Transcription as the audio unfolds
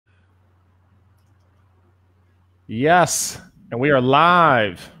Yes, and we are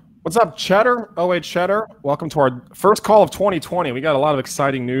live. What's up, Cheddar? OA Cheddar. Welcome to our first call of 2020. We got a lot of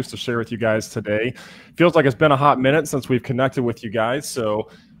exciting news to share with you guys today. Feels like it's been a hot minute since we've connected with you guys. So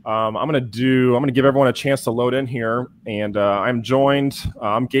I'm gonna give everyone a chance to load in here, and I'm joined.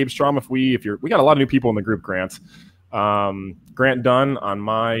 I'm Gabe Strom. We got a lot of new people in the group. Grant Dunn on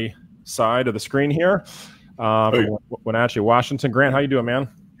my side of the screen here. Wenatchee, Washington. Grant, how you doing, man?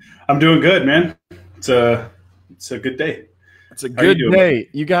 I'm doing good, man. It's a good day. It's a good day.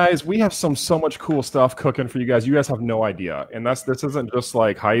 You guys, we have so much cool stuff cooking for you guys. You guys have no idea. And this isn't just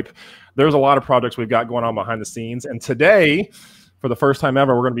like hype. There's a lot of projects we've got going on behind the scenes. And today, for the first time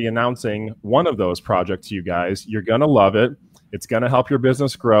ever, we're going to be announcing one of those projects to you guys. You're going to love it. It's going to help your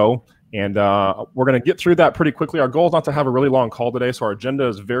business grow. And we're going to get through that pretty quickly. Our goal is not to have a really long call today, so our agenda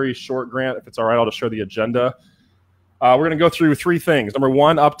is very short, Grant. If it's all right, I'll just share the agenda. We're going to go through three things. Number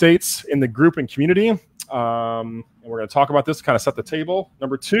one, updates in the group and community. And we're going to talk about this to kind of set the table.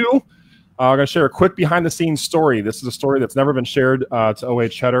 Number two, I'm going to share a quick behind-the-scenes story. This is a story that's never been shared to OA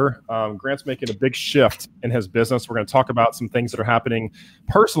Cheddar. Grant's making a big shift in his business. We're going to talk about some things that are happening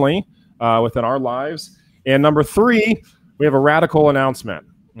personally within our lives. And number three, we have a radical announcement.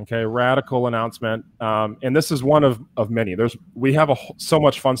 Okay, radical announcement. And this is one of many. We have so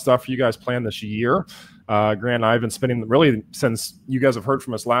much fun stuff for you guys planned this year. Grant and I have been spending really since you guys have heard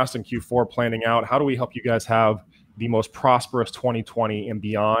from us last in Q4 planning out how do we help you guys have the most prosperous 2020 and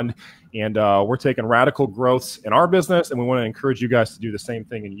beyond. And we're taking radical growths in our business, and we want to encourage you guys to do the same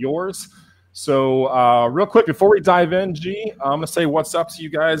thing in yours. So real quick, before we dive in, G, I'm going to say what's up to you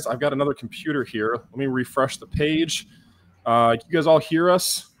guys. I've got another computer here. Let me refresh the page. You guys all hear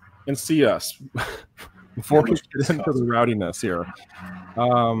us and see us before we get into the rowdiness here.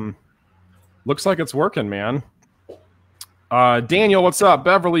 Looks like it's working, man. Daniel, what's up?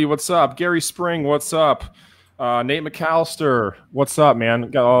 Beverly, what's up? Gary Spring, what's up? Nate McAllister, what's up,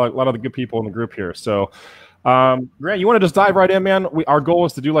 man? Got a lot of the good people in the group here. So, Grant, you want to just dive right in, man? Our goal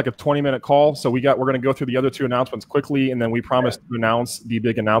is to do like a 20-minute call. So we're going to go through the other two announcements quickly, and then we promise to announce the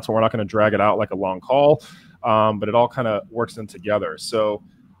big announcement. We're not going to drag it out like a long call. But it all kind of works in together. So,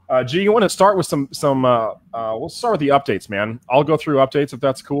 G, you want to start with we'll start with the updates, man. I'll go through updates if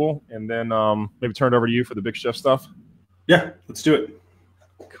that's cool, and then maybe turn it over to you for the big shift stuff. Yeah, let's do it.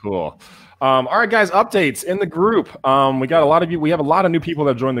 Cool. All right, guys, updates in the group. We got a lot of you. We have a lot of new people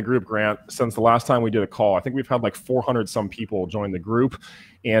that joined the group, Grant, since the last time we did a call. I think we've had like 400 some people join the group.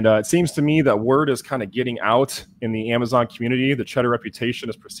 And it seems to me that word is kind of getting out in the Amazon community. The Cheddar reputation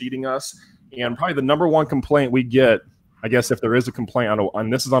is preceding us. And probably the number one complaint we get, I guess if there is a complaint,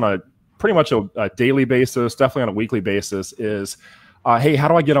 and this is on a pretty much a daily basis, definitely on a weekly basis, is, hey, how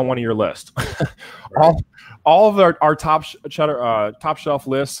do I get on one of your lists? All of our top Cheddar, top shelf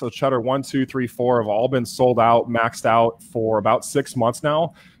lists, so Cheddar 1, 2, 3, 4, have all been sold out, maxed out for about 6 months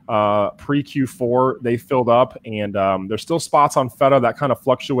now. Pre-Q4, they filled up, and there's still spots on Feta. That kind of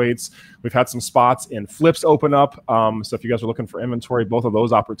fluctuates. We've had some spots in flips open up. So if you guys are looking for inventory, both of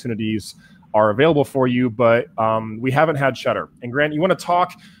those opportunities are available for you, but we haven't had Cheddar. And Grant, you want to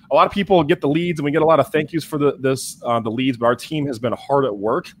talk? A lot of people get the leads, and we get a lot of thank yous for the leads, but our team has been hard at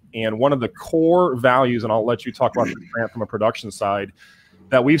work. And one of the core values, and I'll let you talk about the Grant from a production side,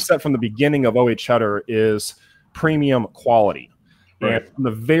 that we've set from the beginning of OA Cheddar is premium quality. Right. And from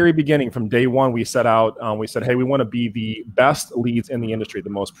the very beginning, from day one, we set out, we said, hey, we want to be the best leads in the industry, the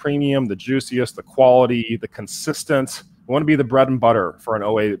most premium, the juiciest, the quality, the consistent. We want to be the bread and butter for an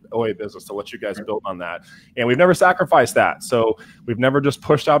OA business to let you guys build on that. And we've never sacrificed that. So we've never just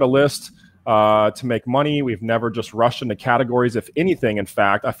pushed out a list to make money. We've never just rushed into categories. If anything, in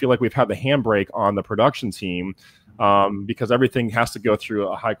fact, I feel like we've had the handbrake on the production team because everything has to go through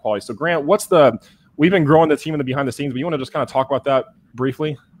a high quality. So Grant, we've been growing the team in the behind the scenes, but you want to just kind of talk about that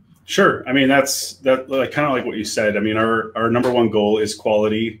briefly? Sure. I mean, that's like kind of like what you said. I mean, our number one goal is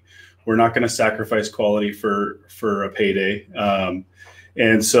quality. We're not going to sacrifice quality for a payday.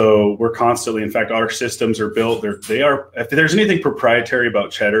 And so we're constantly, in fact, our systems are built. If there's anything proprietary about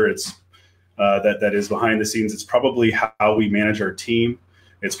Cheddar, it's that is behind the scenes. It's probably how we manage our team.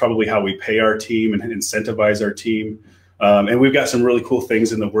 It's probably how we pay our team and incentivize our team. And we've got some really cool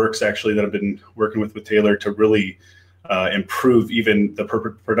things in the works, actually, that I've been working with Taylor to really improve even the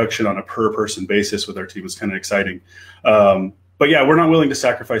production on a per person basis with our team. Is kind of exciting. But yeah, we're not willing to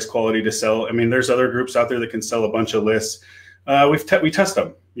sacrifice quality to sell. I mean, there's other groups out there that can sell a bunch of lists. We test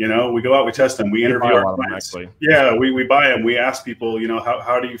them, we go out, we test them, we interview our clients. Yeah, we buy them. We ask people,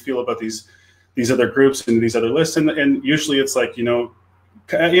 how do you feel about these other groups and these other lists? And usually it's like,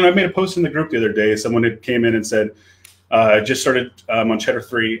 I made a post in the group the other day. Someone had came in and said, I just started on Cheddar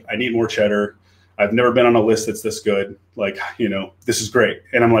 3. I need more Cheddar. I've never been on a list that's this good. Like, you know, this is great.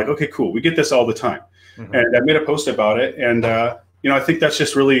 And I'm like, okay, cool. We get this all the time. Mm-hmm. And I made a post about it. And, you know, I think that's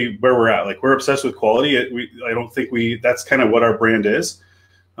just really where we're at. Like, we're obsessed with quality. I don't think that's kind of what our brand is.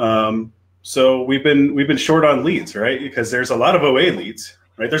 So we've been short on leads, right? Because there's a lot of OA leads,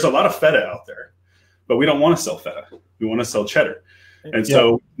 right? There's a lot of feta out there, but we don't want to sell feta. We want to sell cheddar. And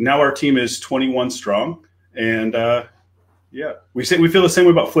so now our team is 21 strong. And, yeah, we feel the same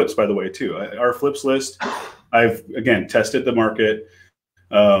way about flips, by the way, too. Our flips list, I've, again, tested the market.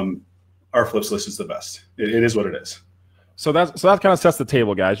 Our flips list is the best. It is what it is. So that kind of sets the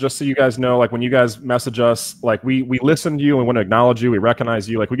table, guys. Just so you guys know, like when you guys message us, like we listen to you and we want to acknowledge you, we recognize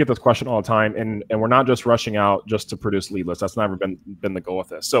you. Like we get this question all the time, and we're not just rushing out just to produce lead lists. That's never been the goal with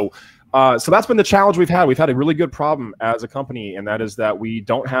this. So that's been the challenge we've had. We've had a really good problem as a company, and that is that we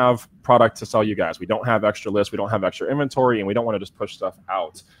don't have product to sell you guys. We don't have extra lists. We don't have extra inventory, and we don't want to just push stuff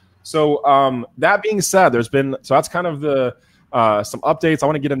out. So that being said, that's kind of the some updates. I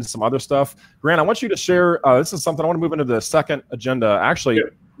want to get into some other stuff. Grant, I want you to share. This is something I want to move into the second agenda. Actually,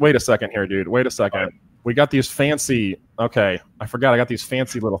 wait a second here, dude. Wait a second. Right. We got these fancy. Okay, I forgot. I got these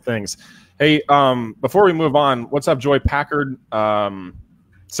fancy little things. Hey, before we move on, what's up, Joy Packard?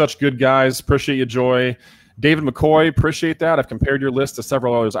 Such good guys. Appreciate you, Joy. David McCoy, appreciate that. I've compared your list to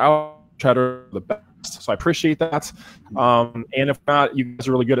several others out. Cheddar the best, so I appreciate that. And if not, you guys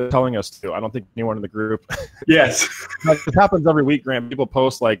are really good at telling us too. I don't think anyone in the group. Yes, it happens every week, Grant. People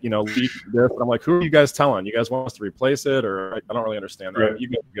post like, you know, leak this, and I'm like, who are you guys telling? You guys want us to replace it, or I don't really understand that. Right. You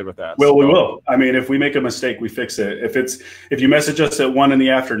guys are good with that. Well, we will. I mean, if we make a mistake, we fix it. If you message us at 1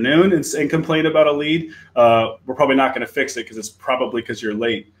 PM and complain about a lead, we're probably not going to fix it because it's probably because you're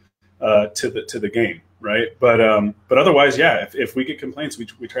late to the game. Right. But otherwise, yeah, if we get complaints,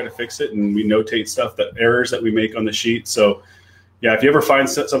 we try to fix it, and we notate stuff, that errors that we make on the sheet. So yeah, if you ever find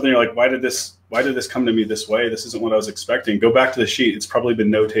something you're like, why did this come to me this way? This isn't what I was expecting. Go back to the sheet. It's probably been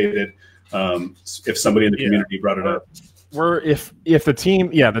notated. If somebody in the community brought it up. If the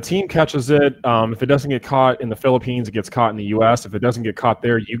team catches it, if it doesn't get caught in the Philippines, it gets caught in the U.S. If it doesn't get caught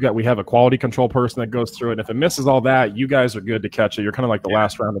there, we have a quality control person that goes through it. And if it misses all that, you guys are good to catch it. You're kind of like the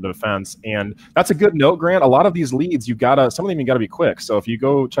last round of the defense. And that's a good note, Grant. A lot of these leads, some of them you got to be quick. So if you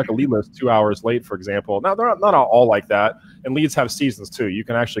go check a lead list 2 hours late, for example, now they're not all like that. And leads have seasons too. You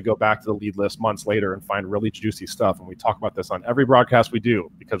can actually go back to the lead list months later and find really juicy stuff. And we talk about this on every broadcast we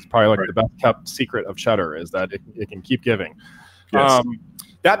do, because it's probably like the best kept secret of Cheddar is that it can keep giving. Yes.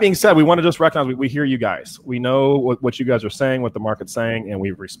 That being said, we want to just recognize we hear you guys. We know what you guys are saying, what the market's saying, and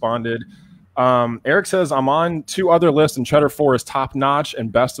we've responded. Eric says, I'm on 2 other lists, and Cheddar 4 is top notch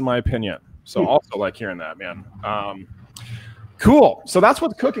and best in my opinion. So also like hearing that, man. Cool. So that's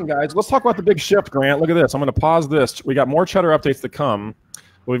what's cooking, guys. Let's talk about the big shift, Grant. Look at this. I'm going to pause this. We got more Cheddar updates to come.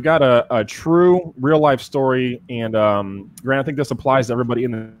 We've got a true real-life story, and Grant, I think this applies to everybody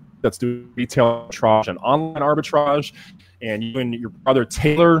that's doing retail arbitrage and online arbitrage. And you and your brother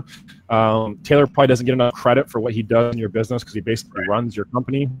Taylor, Taylor probably doesn't get enough credit for what he does in your business because he basically runs your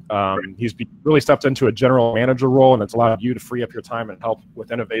company. He's really stepped into a general manager role, and it's allowed you to free up your time and help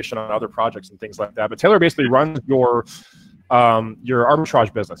with innovation on other projects and things like that. But Taylor basically runs your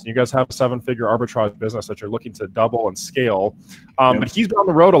arbitrage business. You guys have a 7-figure arbitrage business that you're looking to double and scale. But he's been on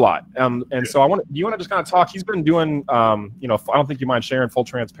the road a lot. And so do you want to just kind of talk? He's been doing, I don't think you mind sharing full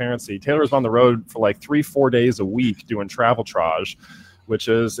transparency. Taylor's on the road for like 3-4 days a week doing traveltrage, which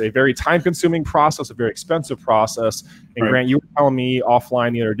is a very time-consuming process, a very expensive process. And Grant, you were telling me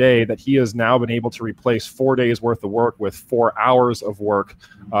offline the other day that he has now been able to replace 4 days worth of work with 4 hours of work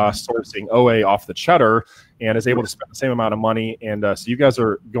sourcing OA off the Cheddar, and is able to spend the same amount of money. And so you guys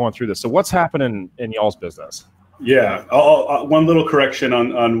are going through this. So what's happening in y'all's business? Yeah, one little correction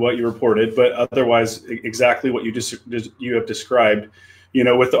on what you reported, but otherwise exactly what you have described. You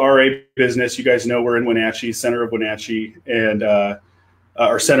know, with the RA business, you guys know we're in Wenatchee, center of Wenatchee, and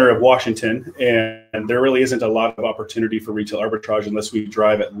our center of Washington, and there really isn't a lot of opportunity for retail arbitrage unless we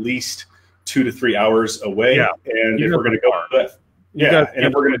drive at least 2 to 3 hours away. Yeah. And if we're going to go that. Yeah, and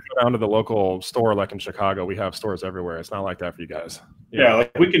if we're going to go down to the local store, like in Chicago, we have stores everywhere. It's not like that for you guys. Yeah,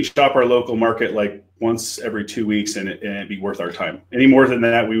 like we can shop our local market like once every 2 weeks, and it'd be worth our time. Any more than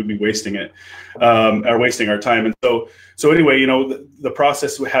that, we would be wasting it, or wasting our time. And so anyway, you know, the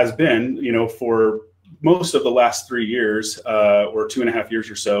process has been, you know, for most of the last 3 years, or 2.5 years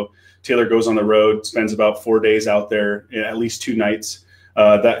or so, Taylor goes on the road, spends about 4 days out there, at least 2 nights.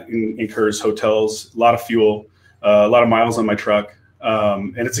 That incurs hotels, a lot of fuel, a lot of miles on my truck.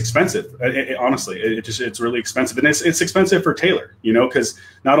 And it's expensive. Honestly, it's really expensive, and it's expensive for Taylor, you know, because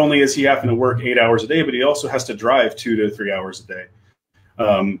not only is he having to work 8 hours a day, but he also has to drive 2 to 3 hours a day.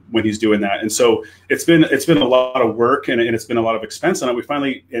 when he's doing that. And so it's been a lot of work and it's been a lot of expense on it. We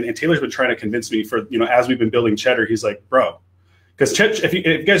finally, and Taylor's been trying to convince me for, as we've been building Cheddar, he's like, bro, because if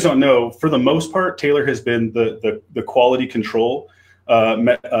you guys don't know, for the most part, Taylor has been the quality control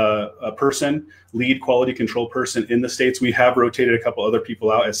person, lead quality control person in the States. We have rotated a couple other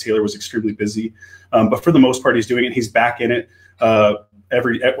people out as Taylor was extremely busy. But for the most part, he's doing it. He's back in it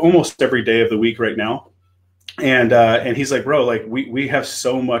almost every day of the week right now. And he's like, bro, like we have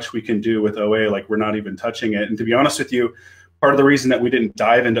so much we can do with OA, like we're not even touching it. And to be honest with you, part of the reason that we didn't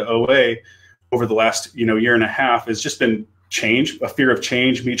dive into OA over the last, year and a half has just been change, a fear of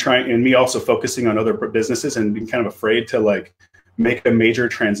change, me also focusing on other businesses and being kind of afraid to like make a major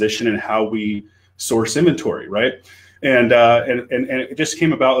transition in how we source inventory. Right. And it just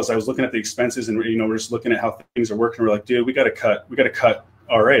came about as I was looking at the expenses and, we're just looking at how things are working. We're like, dude, we got to cut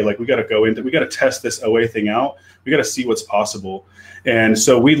RA. Like we got to test this OA thing out. We got to see what's possible. And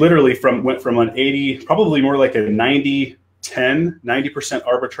so we literally went from an 80, probably more like a 90%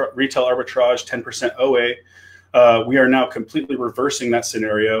 retail arbitrage, 10% OA. We are now completely reversing that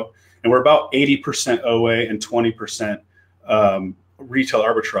scenario. And we're about 80% OA and 20% retail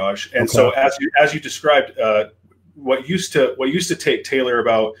arbitrage. And so as you described, what used to take Taylor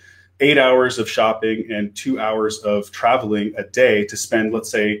about 8 hours of shopping and 2 hours of traveling a day to spend,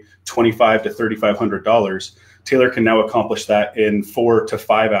 let's say, $2,500 to $3,500, Taylor can now accomplish that in 4 to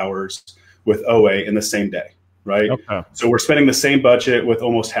 5 hours with OA in the same day, right? Okay. So we're spending the same budget with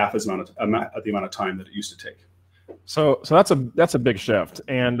almost half as the amount of time that it used to take. So that's a big shift.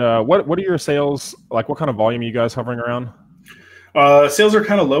 And what are your sales like? What kind of volume are you guys hovering around? Sales are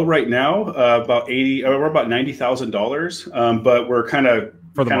kind of low right now, about we're about $90,000, but we're kind of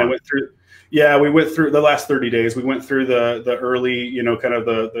went through. Yeah, we went through the last 30 days. We went through the early, kind of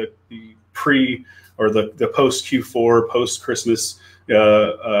the pre or the post Q4, post Christmas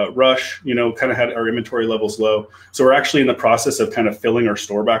rush. Kind of had our inventory levels low, so we're actually in the process of kind of filling our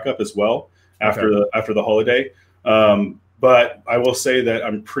store back up as well after the holiday. But I will say that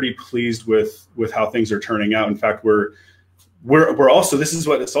I'm pretty pleased with how things are turning out. In fact, we're also, this is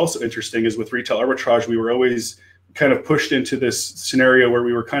what is also interesting is with retail arbitrage, we were always kind of pushed into this scenario where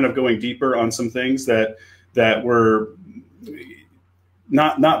we were kind of going deeper on some things that were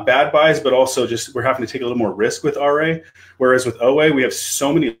not bad buys, but also just we're having to take a little more risk with RA. Whereas with OA, we have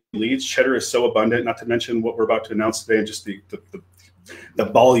so many leads. Cheddar is so abundant, not to mention what we're about to announce today and just the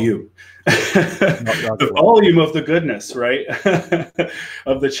volume, the volume of the goodness, right?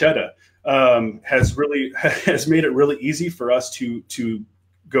 Of the cheddar. Has made it really easy for us to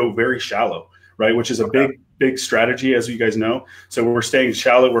go very shallow, right? Which is a big strategy, as you guys know. So we're staying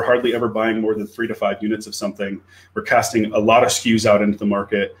shallow. We're hardly ever buying more than 3 to 5 units of something. We're casting a lot of SKUs out into the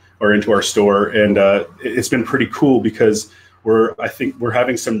market or into our store, and it's been pretty cool because I think we're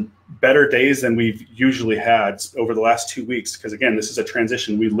having some better days than we've usually had over the last 2 weeks. Because again, this is a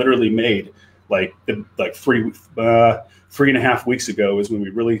transition we literally made like 3.5 weeks ago is when we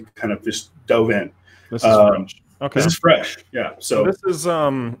really kind of just dove in. This is fresh. Okay. This is fresh. Yeah. So this is,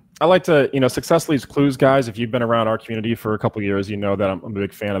 I like to, success leaves clues, guys. If you've been around our community for a couple of years, you know that I'm a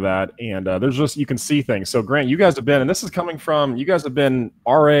big fan of that. And there's just, you can see things. So Grant, you guys have been, and this is coming from, you guys have been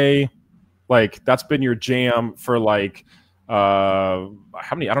RA, like that's been your jam for like, how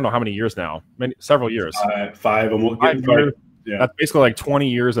many, I don't know how many years now, several years. 5 and we'll get Yeah. That's basically like 20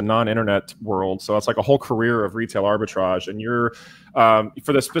 years in non-internet world. So it's like a whole career of retail arbitrage. And you're, for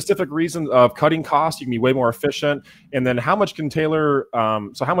the specific reason of cutting costs, you can be way more efficient. And then how much can Taylor,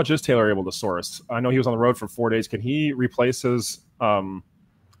 so how much is Taylor able to source? I know he was on the road for 4 days. Can he replace his, all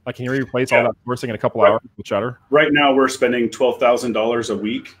that sourcing in a couple hours with Cheddar? Right now we're spending $12,000 a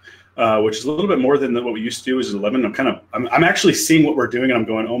week. Which is a little bit more than what we used to do is 11. I'm actually seeing what we're doing and I'm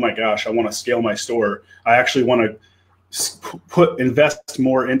going, oh my gosh, I want to scale my store. I actually want to invest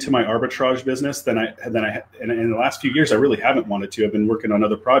more into my arbitrage business than I in the last few years. I really haven't wanted to. I've been working on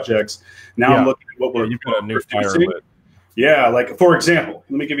other projects. Now I'm looking at what you've got a new fire lit. Yeah, like for example,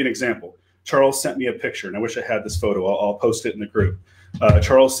 let me give you an example. Charles sent me a picture, and I wish I had this photo. I'll post it in the group.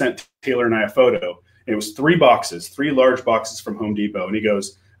 Charles sent Taylor and I a photo. And it was 3 large boxes from Home Depot, and he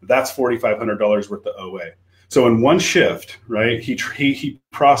goes, "That's $4,500 worth of OA." So in one shift, right, he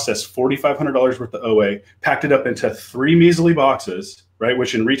processed $4,500 worth of OA, packed it up into 3 measly boxes, right,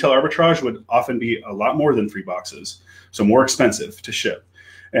 which in retail arbitrage would often be a lot more than 3 boxes, so more expensive to ship.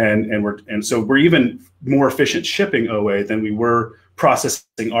 And so we're even more efficient shipping OA than we were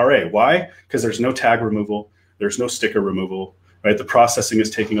processing RA. Why? Because there's no tag removal, there's no sticker removal, right? The processing is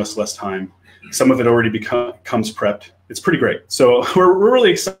taking us less time. Some of it already comes prepped. It's pretty great. So we're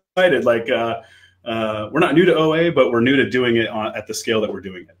really excited. Like we're not new to OA, but we're new to doing it at the scale that we're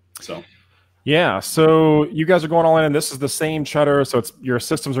doing it. So. Yeah, so you guys are going all in, and this is the same cheddar, so it's your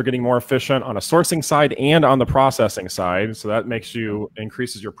systems are getting more efficient on a sourcing side and on the processing side, so that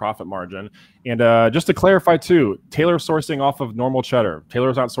increases your profit margin. And just to clarify too, Taylor's sourcing off of normal cheddar.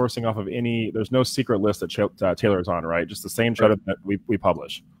 Taylor's not sourcing off of there's no secret list that Taylor's on, right? Just the same cheddar that we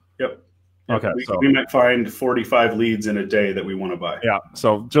publish. Yep. Okay, we might find 45 leads in a day that we want to buy. Yeah,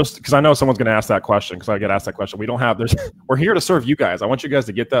 so just because I know someone's going to ask that question, because I get asked that question. We're here to serve you guys. I want you guys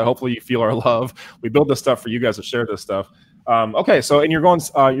to get that. Hopefully you feel our love. We build this stuff for you guys to share this stuff. Okay, so and you're going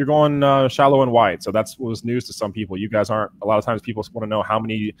shallow and wide. So that was news to some people. You guys aren't. A lot of times people want to know how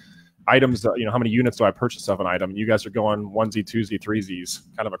many items, how many units do I purchase of an item? You guys are going 1Z, 2Z,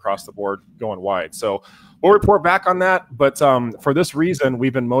 3Zs, kind of across the board, going wide. So we'll report back on that. But for this reason,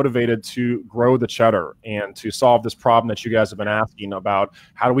 we've been motivated to grow the cheddar and to solve this problem that you guys have been asking about.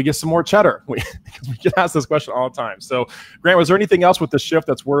 How do we get some more cheddar? Because we get asked this question all the time. So, Grant, was there anything else with the shift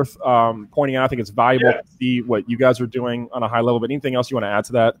that's worth pointing out? I think it's valuable to see what you guys are doing on a high level. But anything else you want to add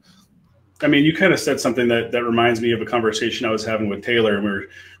to that? I mean, you kind of said something that reminds me of a conversation I was having with Taylor, and we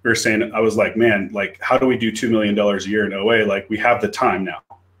were saying, I was like, man, like, how do we do $2 million a year in OA? Like, we have the time now.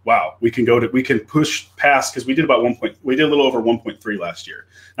 Wow, we can push past, because we did a little over 1.3 last year,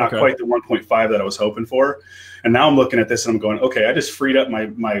 not quite the 1.5 that I was hoping for. And now I'm looking at this and I'm going, okay, I just freed up my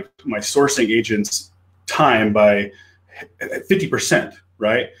sourcing agent's time by 50%,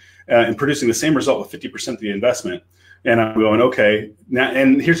 right? And producing the same result with 50% of the investment. And I'm going, okay, now,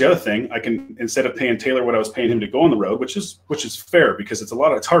 and here's the other thing. I can, instead of paying Taylor what I was paying him to go on the road, which is fair, because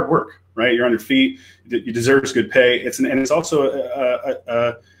it's hard work, right? You're on your feet, you deserve good pay. And it's also,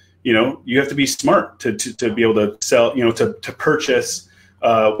 you have to be smart to be able to sell, to purchase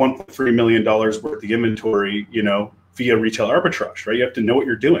 $1.3 million worth of inventory, via retail arbitrage, right? You have to know what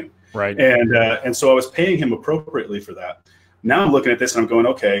you're doing. Right. And so I was paying him appropriately for that. Now I'm looking at this and I'm going,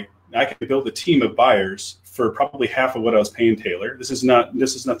 okay, I can build a team of buyers for probably half of what I was paying Taylor. This is not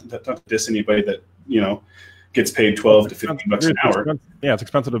to diss anybody that, gets paid 12 to 15 bucks an hour. Yeah, it's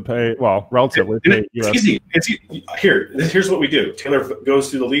expensive to pay. Well, relatively. It's easy. Here's what we do. Taylor goes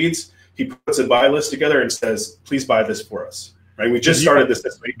through the leads. He puts a buy list together and says, please buy this for us. Right. We just started this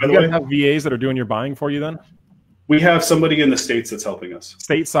week, by the way. You have VAs that are doing your buying for you then? We have somebody in the States that's helping us.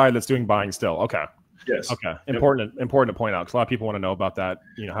 Stateside that's doing buying still. Okay. Yes. Okay. Important to point out, because a lot of people want to know about that.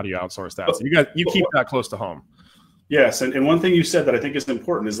 How do you outsource that? So you keep that close to home. Yes. And one thing you said that I think is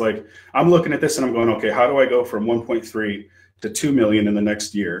important is, like, I'm looking at this and I'm going, okay, how do I go from 1.3 to 2 million in the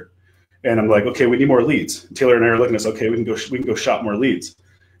next year? And I'm like, okay, we need more leads. Taylor and I are looking at this. Okay, we can go shop more leads.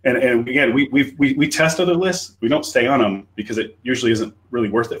 And again, we test other lists. We don't stay on them because it usually isn't really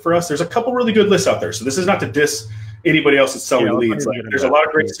worth it for us. There's a couple really good lists out there. So this is not to diss anybody else that's selling leads. Like, there's a lot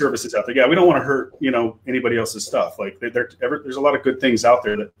of great services out there. Yeah, we don't want to hurt anybody else's stuff. Like, there's a lot of good things out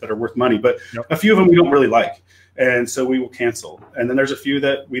there that are worth money, but a few of them we don't really like, and so we will cancel. And then there's a few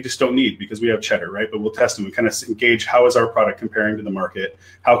that we just don't need because we have cheddar, right? But we'll test them. We kind of engage, how is our product comparing to the market?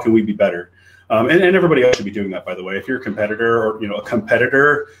 How can we be better? And everybody else should be doing that, by the way. If you're a competitor or a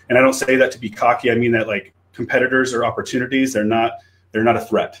competitor, and I don't say that to be cocky, I mean that, like, competitors are opportunities. They're not a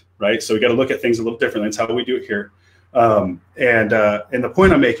threat, right? So we got to look at things a little differently. That's how we do it here. And the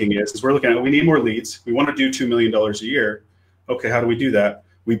point I'm making is we're looking at, we need more leads. We want to do $2 million a year. Okay, how do we do that?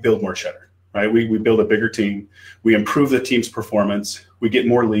 We build more cheddar, right? We build a bigger team. We improve the team's performance. We get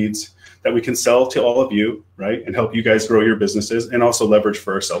more leads that we can sell to all of you, right? And help you guys grow your businesses, and also leverage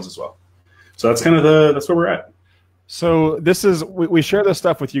for ourselves as well. So that's kind of that's where we're at. So we share this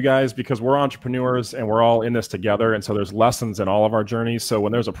stuff with you guys because we're entrepreneurs and we're all in this together. And so there's lessons in all of our journeys. So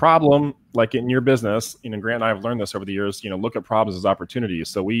when there's a problem, like in your business, Grant and I have learned this over the years, look at problems as opportunities.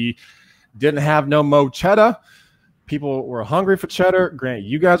 So we didn't have no mo cheddar. People were hungry for cheddar. Grant,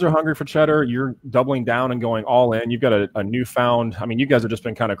 you guys are hungry for cheddar. You're doubling down and going all in. You've got a newfound, you guys have just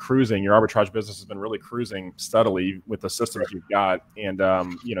been kind of cruising. Your arbitrage business has been really cruising steadily with the systems you've got. And,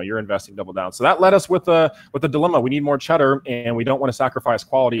 you're investing double down. So that led us with the dilemma. We need more cheddar and we don't want to sacrifice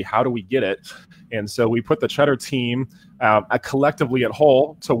quality. How do we get it? And so we put the cheddar team collectively at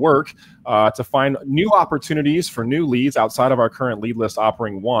whole to work to find new opportunities for new leads outside of our current lead list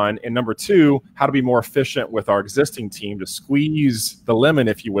offering, one. And number two, how to be more efficient with our existing team to squeeze the lemon,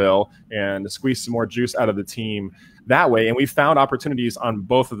 if you will, and to squeeze some more juice out of the team that way. And we found opportunities on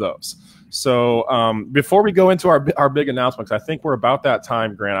both of those. So before we go into our big announcements, I think we're about that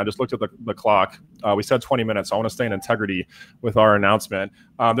time, Grant. I just looked at the clock. We said 20 minutes. So I want to stay in integrity with our announcement.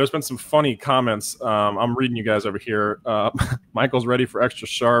 There's been some funny comments. I'm reading you guys over here. Michael's ready for extra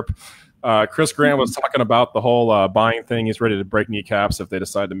sharp. Chris Grant was talking about the whole buying thing. He's ready to break kneecaps if they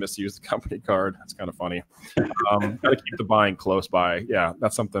decide to misuse the company card. That's kind of funny. Got to keep the buying close by. Yeah,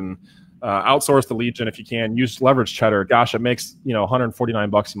 that's something. Outsource the lead gen if you can. Use leverage cheddar. Gosh, it makes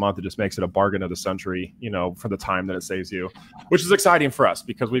 $149 a month. It just makes it a bargain of the century. For the time that it saves you, which is exciting for us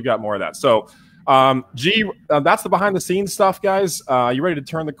because we've got more of that. So, that's the behind the scenes stuff, guys. You ready to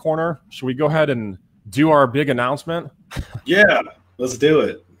turn the corner? Should we go ahead and do our big announcement? Yeah, let's do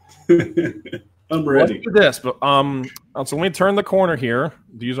it. I'm ready. Let's do this, but so let me turn the corner here.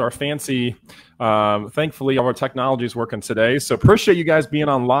 Use our fancy. Thankfully, all our technology is working today. So appreciate you guys being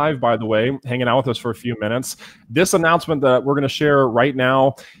on live, by the way, hanging out with us for a few minutes. This announcement that we're going to share right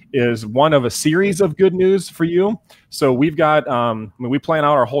now is one of a series of good news for you. So we've got, we plan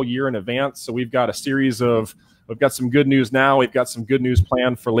out our whole year in advance. So we've got a series of. We've got some good news now. We've got some good news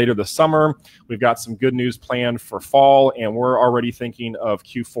planned for later this summer. We've got some good news planned for fall, and we're already thinking of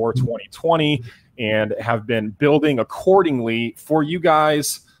Q4 2020 and have been building accordingly for you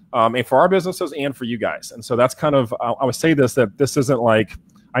guys and for our businesses and for you guys. And so that's kind of, I would say that this isn't like,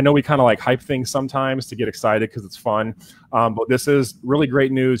 I know we kind of like hype things sometimes to get excited because it's fun, but this is really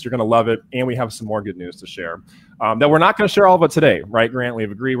great news. You're going to love it, and we have some more good news to share that we're not going to share all of it today, right, Grant?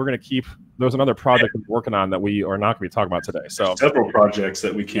 We've agreed we're going to keep. There's another project we're working on that we are not going to be talking about today. So several projects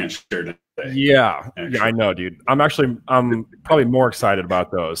that we can't share today. Yeah, I know, dude. I'm probably more excited about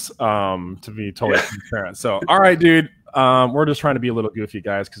those, to be totally transparent. So, all right, dude. We're just trying to be a little goofy,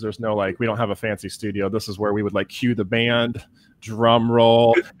 guys, because there's no we don't have a fancy studio. This is where we would cue the band, drum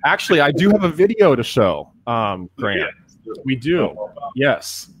roll. Actually, I do have a video to show, Grant. We do.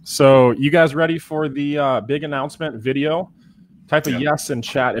 Yes. So you guys ready for the big announcement video? Type a yes in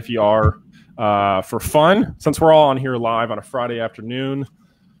chat if you are, for fun, since we're all on here live on a Friday afternoon.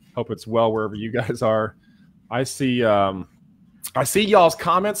 Hope it's well wherever you guys are. I see y'all's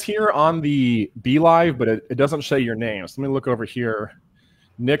comments here on the Be Live, but it doesn't show your names. Let me look over here.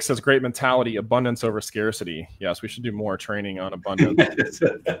 Nick says, great mentality, abundance over scarcity. Yes, we should do more training on abundance.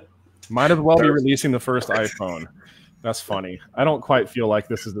 Might as well be releasing the first iPhone. That's funny. I don't quite feel like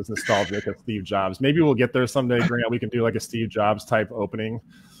this is as nostalgic as Steve Jobs. Maybe we'll get there someday, Grant. We can do a Steve Jobs type opening.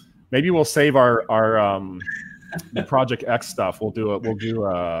 Maybe we'll save our the Project X stuff. We'll do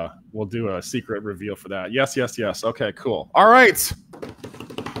a secret reveal for that. Yes. Okay, cool. All right.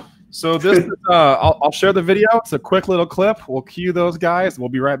 So this is, I'll share the video. It's a quick little clip. We'll cue those guys. We'll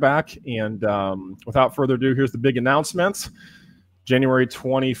be right back. And without further ado, here's the big announcement. January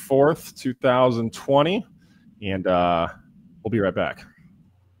 24th, 2020. And we'll be right back.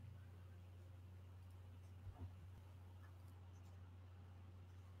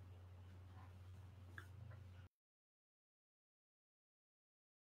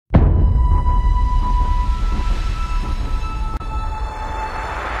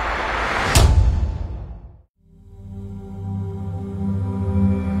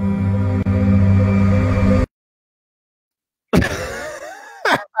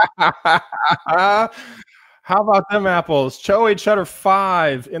 How about them apples? OA Cheddar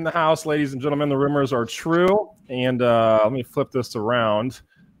 5 in the house, ladies and gentlemen. The rumors are true. And let me flip this around.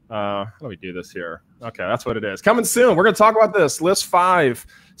 How do we do this here? Okay, that's what it is. Coming soon. We're going to talk about this. List 5.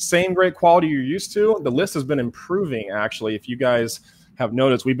 Same great quality you're used to. The list has been improving, actually. If you guys have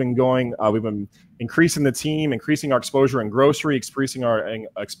noticed, we've been increasing the team, increasing our exposure in grocery, increasing our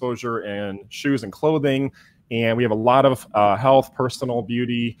exposure in shoes and clothing. And we have a lot of health, personal,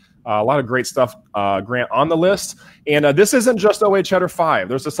 beauty, a lot of great stuff, Grant, on the list. And this isn't just OA Cheddar 5.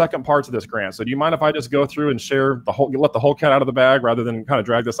 There's a second part to this, Grant. So do you mind if I just go through and share let the whole cat out of the bag rather than kind of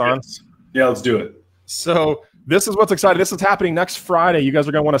drag this on? Yeah, let's do it. So this is what's exciting. This is happening next Friday. You guys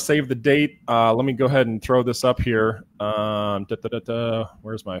are going to want to save the date. Let me go ahead and throw this up here.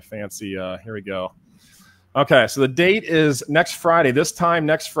 Where's my fancy? Here we go. Okay, so the date is next Friday. This time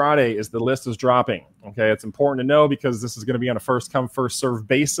next Friday is the list is dropping. Okay, it's important to know because this is going to be on a first come, first serve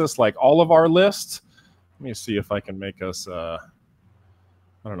basis like all of our lists. Let me see if I can make us, I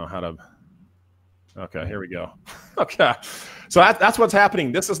don't know how to, okay, here we go. Okay, so that's what's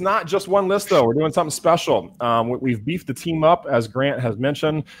happening. This is not just one list though. We're doing something special. We've beefed the team up, as Grant has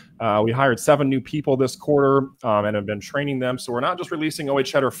mentioned. We hired 7 new people this quarter and have been training them. So we're not just releasing OA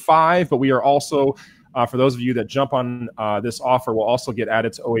Cheddar 5, but we are also, for those of you that jump on this offer, will also get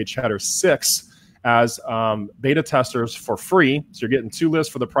added to OA Cheddar 6 as beta testers for free. So you're getting 2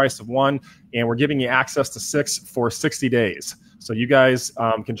 lists for the price of 1, and we're giving you access to 6 for 60 days. So you guys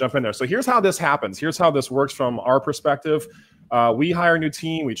can jump in there. So here's how this happens. Here's how this works from our perspective. We hire a new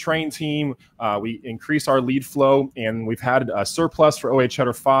team, we train team, we increase our lead flow, and we've had a surplus for OA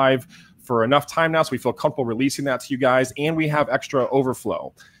Cheddar 5 for enough time now, so we feel comfortable releasing that to you guys, and we have extra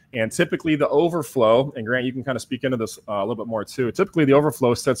overflow. And typically the overflow, and Grant, you can kind of speak into this a little bit more too. Typically the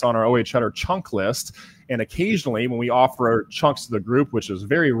overflow sits on our OA Cheddar chunk list. And occasionally when we offer chunks to the group, which is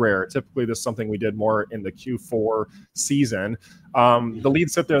very rare, typically this is something we did more in the Q4 season, the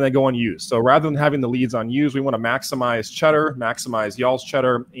leads sit there and they go unused. So rather than having the leads unused, we want to maximize cheddar, maximize y'all's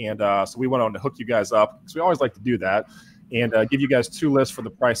cheddar. And so we went on to hook you guys up, because we always like to do that, and give you guys 2 lists for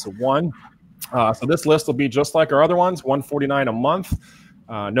the price of 1. So this list will be just like our other ones, $149 a month.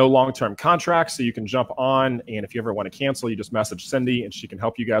 No long-term contracts, so you can jump on, and if you ever want to cancel, you just message Cindy, and she can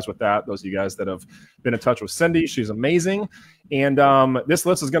help you guys with that. Those of you guys that have been in touch with Cindy, she's amazing. And this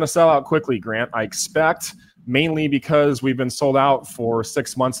list is going to sell out quickly, Grant, I expect, mainly because we've been sold out for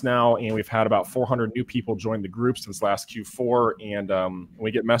 6 months now, and we've had about 400 new people join the group since last Q4, and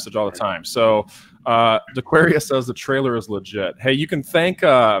we get message all the time. So DeQuaria says the trailer is legit. Hey, you can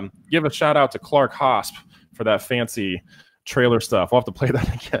give a shout out to Clark Hosp for that fancy trailer stuff. We'll have to play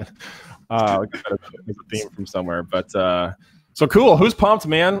that again. It's a theme from somewhere, but so cool. Who's pumped,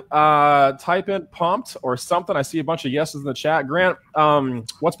 man? Type in pumped or something. I see a bunch of yeses in the chat. Grant,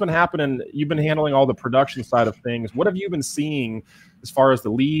 what's been happening? You've been handling all the production side of things. What have you been seeing as far as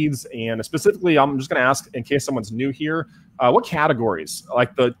the leads? And specifically, I'm just going to ask, in case someone's new here, what categories?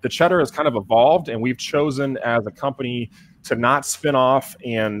 Like the cheddar has kind of evolved, and we've chosen as a company to not spin off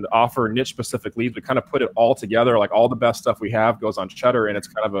and offer niche specific leads. We kind of put it all together. Like all the best stuff we have goes on cheddar, and it's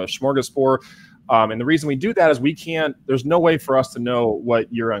kind of a smorgasbord. And the reason we do that is there's no way for us to know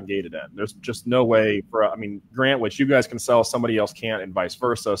what you're ungated in. There's just no way Grant, which you guys can sell, somebody else can't, and vice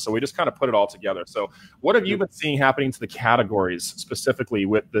versa. So we just kind of put it all together. So what have you been seeing happening to the categories specifically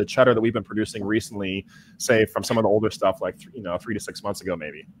with the cheddar that we've been producing recently, say from some of the older stuff, like 3 to 6 months ago,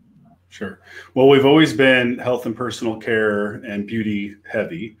 maybe? Sure. Well, we've always been health and personal care and beauty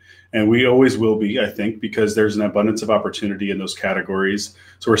heavy, and we always will be, I think, because there's an abundance of opportunity in those categories.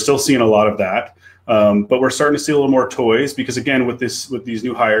 So we're still seeing a lot of that, but we're starting to see a little more toys because, again, with these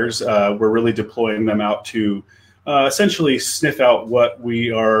new hires, we're really deploying them out to essentially sniff out what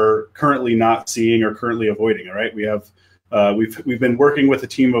we are currently not seeing or currently avoiding. All right, we've been working with a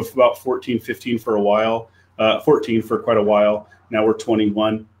team of about 14, 15 for a while, 14 for quite a while. Now we're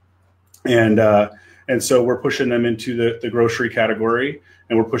 21. And so we're pushing them into the grocery category,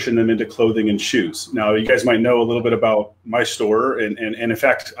 and we're pushing them into clothing and shoes. Now, you guys might know a little bit about my store, and in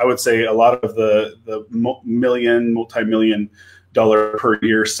fact, I would say a lot of the multi-million dollar per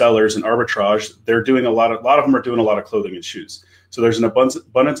year sellers in Arbitrage, they're doing a lot of them are doing a lot of clothing and shoes. So there's an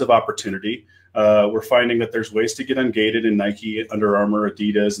abundance of opportunity. We're finding that there's ways to get ungated in Nike, Under Armour,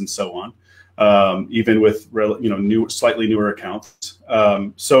 Adidas, and so on. Even with slightly newer accounts.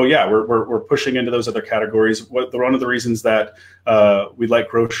 So yeah, we're pushing into those other categories. One of the reasons that we like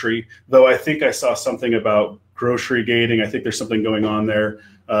grocery, though, I think I saw something about grocery gating. I think there's something going on there.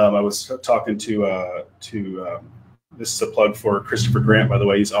 I was talking to this is a plug for Christopher Grant, by the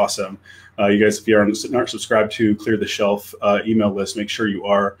way. He's awesome. You guys, if you aren't subscribed to Clear the Shelf email list, make sure you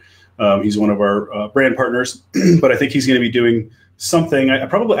are. He's one of our brand partners, but I think he's going to be doing something. I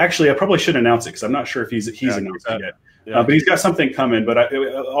probably should announce it because I'm not sure if he's announced it yet. Yeah. But he's got something coming. But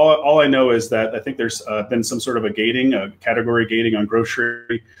all I know is that I think there's been some sort of a category gating on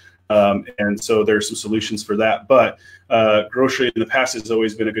grocery. And so there's some solutions for that. But grocery in the past has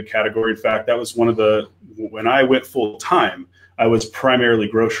always been a good category. In fact, that was when I went full time, I was primarily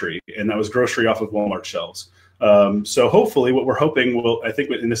grocery, and that was grocery off of Walmart shelves. So hopefully what we're hoping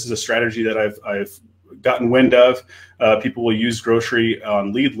and this is a strategy that I've gotten wind of, people will use grocery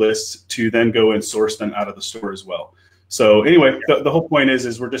on lead lists to then go and source them out of the store as well. So anyway, the whole point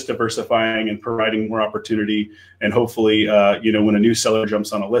is we're just diversifying and providing more opportunity, and hopefully, when a new seller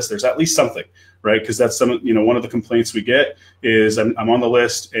jumps on a list, there's at least something, right? Because that's one of the complaints we get is I'm on the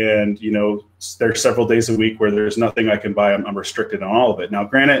list, and there's several days a week where there's nothing I can buy. I'm restricted on all of it. Now,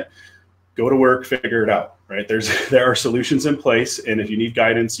 granted, go to work, figure it out, right? There are solutions in place, and if you need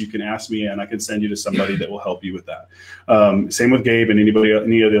guidance, you can ask me, and I can send you to somebody that will help you with that. Same with Gabe and any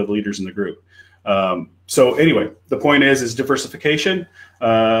of the other leaders in the group. So anyway, the point is diversification,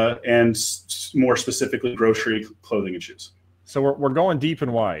 and more specifically grocery, clothing, and shoes. So we're going deep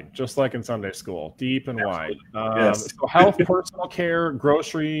and wide, just like in Sunday school, deep and wide. Yes. So health, personal care,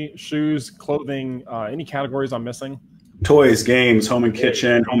 grocery, shoes, clothing, any categories I'm missing? Toys, games, home and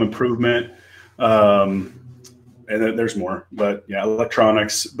kitchen, home improvement, and there's more. But yeah,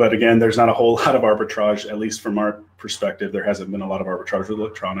 electronics. But again, there's not a whole lot of arbitrage, at least from our perspective. There hasn't been a lot of arbitrage with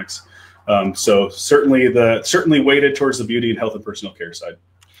electronics. So certainly weighted towards the beauty and health and personal care side.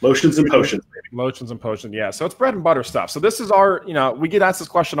 Lotions and potions. Lotions and potions, yeah. So it's bread and butter stuff. So this is our, we get asked this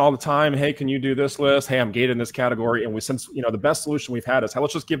question all the time. Hey, can you do this list? Hey, I'm gated in this category. And since the best solution we've had is, hey,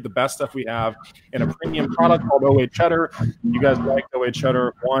 let's just give the best stuff we have in a premium product called OA Cheddar. You guys like OA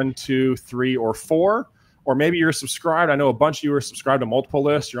Cheddar 1, 2, 3, or 4? Or maybe you're subscribed. I know a bunch of you are subscribed to multiple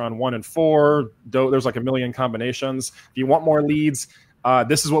lists. You're on 1 and 4. There's like a million combinations. If you want more leads,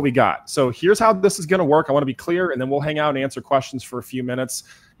 this is what we got. So here's how this is going to work. I want to be clear, and then we'll hang out and answer questions for a few minutes.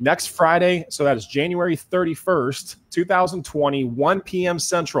 Next Friday, so that is January 31st, 2020, 1 p.m.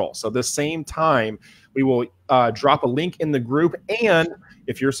 Central. So this same time, we will drop a link in the group. And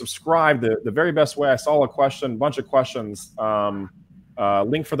if you're subscribed, the very best way, I saw a bunch of questions,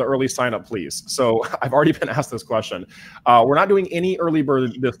 link for the early sign up, please. So I've already been asked this question. We're not doing any early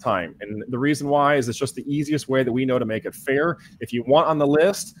bird this time. And the reason why is it's just the easiest way that we know to make it fair. If you want on the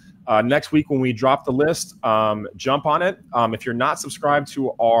list, next week when we drop the list, jump on it. If you're not subscribed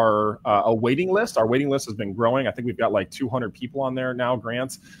to our waiting list has been growing. I think we've got like 200 people on there now,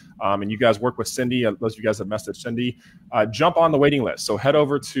 Grant. And you guys work with Cindy. Those of you guys have messaged Cindy. Jump on the waiting list. So head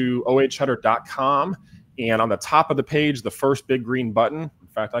over to oacheddar.com. And on the top of the page, the first big green button. In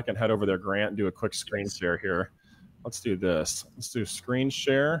fact, I can head over there, Grant, and do a quick screen share here. Let's do this. Let's do screen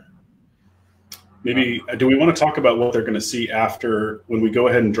share. Maybe, do we want to talk about what they're going to see after when we go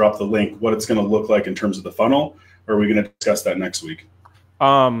ahead and drop the link, what it's going to look like in terms of the funnel? Or are we going to discuss that next week?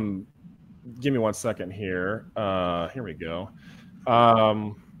 Give me 1 second here. Here we go. Let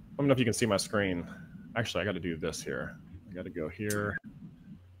me know if you can see my screen. Actually, I got to do this here. I got to go here.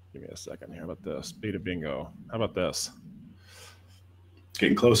 Give me a second here. How about this? Beta bingo. How about this?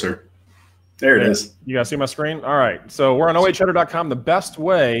 Getting closer. There it is. You guys see my screen? All right. So we're on oacheddar.com. The best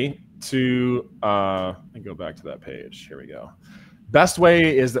way to let me go back to that page. Here we go. Best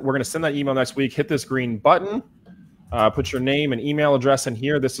way is that we're going to send that email next week. Hit this green button. Put your name and email address in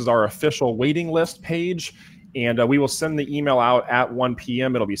here. This is our official waiting list page. And we will send the email out at 1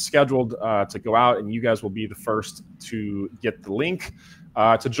 p.m. It'll be scheduled to go out, and you guys will be the first to get the link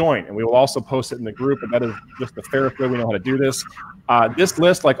to join. And we will also post it in the group, and that is just the fairest way we know how to do this. This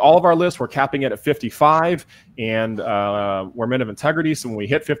list, like all of our lists, we're capping it at 55, and we're men of integrity. So when we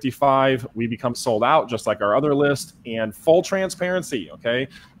hit 55, we become sold out, just like our other list. And full transparency, okay?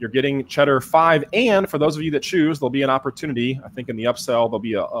 You're getting Cheddar 5, and for those of you that choose, there'll be an opportunity. I think in the upsell, there'll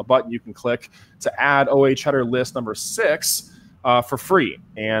be a button you can click to add OA Cheddar list number 6 for free.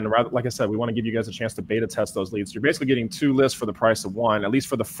 And like I said, we want to give you guys a chance to beta test those leads. You're basically getting 2 lists for the price of 1, at least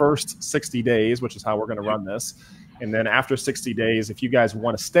for the first 60 days, which is how we're going to run this. And then after 60 days, if you guys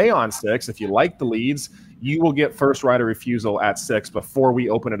want to stay on 6, if you like the leads, you will get first right of refusal at 6 before we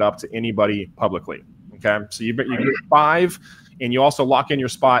open it up to anybody publicly. Okay, so you get 5, and you also lock in your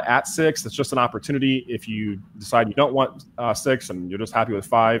spot at 6. It's just an opportunity. If you decide you don't want 6 and you're just happy with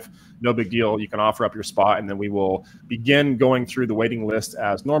 5, no big deal. You can offer up your spot, and then we will begin going through the waiting list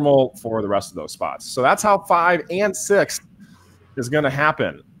as normal for the rest of those spots. So that's how 5 and 6 is going to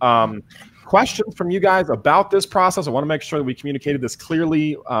happen. Questions from you guys about this process? I want to make sure that we communicated this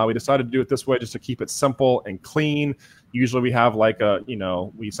clearly. We decided to do it this way just to keep it simple and clean. Usually we have like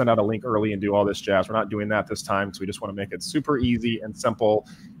we send out a link early and do all this jazz. We're not doing that this time, so we just want to make it super easy and simple.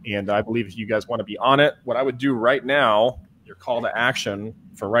 And I believe if you guys want to be on it, what I would do right now, your call to action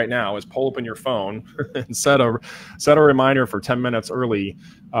for right now is pull open your phone and set a reminder for 10 minutes early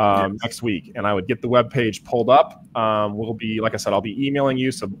next week. And I would get the web page pulled up. We'll be, like I said, I'll be emailing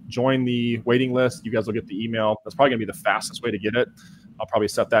you. So join the waiting list. You guys will get the email. That's probably gonna be the fastest way to get it. I'll probably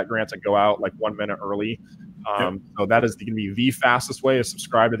set that, Grant, to go out like 1 minute early. So that is going to be the fastest way to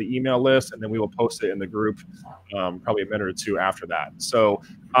subscribe to the email list, and then we will post it in the group probably a minute or 2 after that. So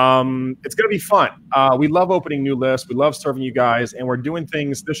it's going to be fun. We love opening new lists. We love serving you guys, and we're doing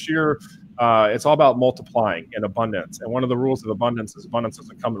things this year. It's all about multiplying and abundance. And one of the rules of abundance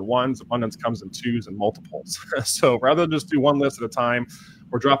doesn't come in ones. Abundance comes in 2s and multiples. So rather than just do 1 list at a time,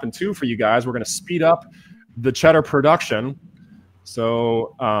 we're dropping 2 for you guys. We're going to speed up the Cheddar production.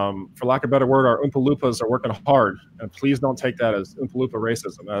 So for lack of a better word, our Oompa Loompas are working hard. And please don't take that as Oompa Loompa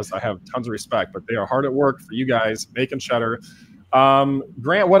racism, as I have tons of respect. But they are hard at work for you guys, making Cheddar.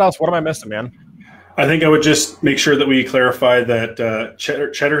 Grant, what else? What am I missing, man? I think I would just make sure that we clarify that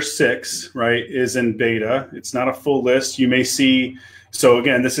Cheddar 6, right, is in beta. It's not a full list. You may see, so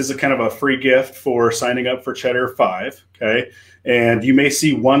again, this is a kind of a free gift for signing up for Cheddar 5, okay? And you may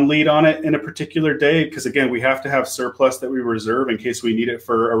see 1 lead on it in a particular day because, again, we have to have surplus that we reserve in case we need it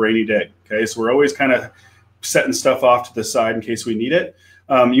for a rainy day, okay? So we're always kind of setting stuff off to the side in case we need it.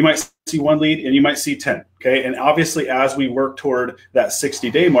 You might see 1 lead and you might see 10. Okay. And obviously, as we work toward that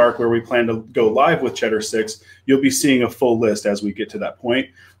 60-day mark where we plan to go live with Cheddar 6, you'll be seeing a full list as we get to that point.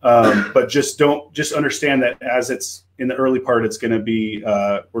 But just understand that as it's in the early part, it's going to be,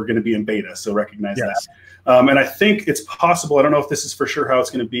 we're going to be in beta. So recognize that. And I think it's possible, I don't know if this is for sure how it's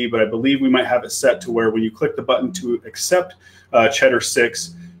going to be, but I believe we might have it set to where when you click the button to accept Cheddar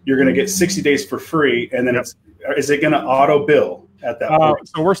 6, you're going to get 60 days for free. And then is it going to auto bill at that point?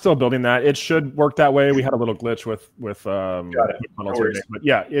 So we're still building that. It should work that way. We had a little glitch with but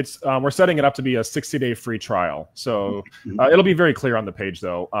yeah, it's we're setting it up to be a 60-day free trial. So it'll be very clear on the page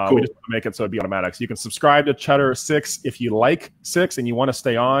though. Cool. We just want to make it so it'd be automatic. So you can subscribe to Cheddar 6 if you like 6 and you want to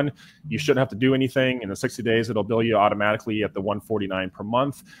stay on. You shouldn't have to do anything. In the 60 days, it'll bill you automatically at the $149 per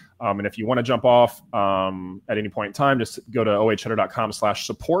month. And if you want to jump off at any point in time, just go to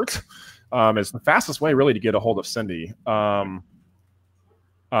oacheddar.com/support. It's the fastest way really to get a hold of Cindy.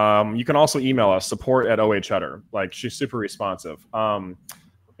 You can also email us, support@OA Cheddar. Like, she's super responsive.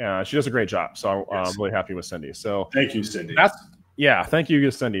 She does a great job. So I'm really happy with Cindy. So thank you, Cindy. Thank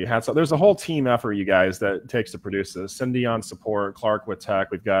you, Cindy. There's a whole team effort, you guys, that it takes to produce this. Cindy on support, Clark with tech.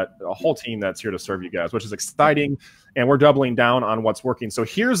 We've got a whole team that's here to serve you guys, which is exciting. And we're doubling down on what's working. So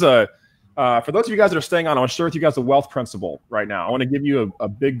here's for those of you guys that are staying on, I want to share with you guys the wealth principle right now. I want to give you a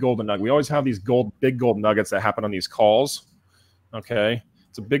big golden nugget. We always have these big gold nuggets that happen on these calls. Okay.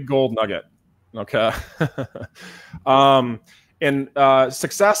 It's a big gold nugget. Okay.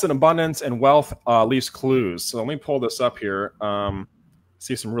 Success and abundance and wealth leaves clues. So let me pull this up here.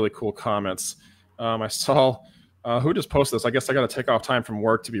 See some really cool comments. I saw who just posted this. I guess I got to take off time from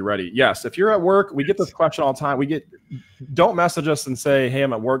work to be ready. Yes. If you're at work, we get this question all the time. Don't message us and say, hey,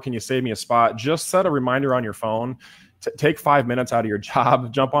 I'm at work. Can you save me a spot? Just set a reminder on your phone. Take 5 minutes out of your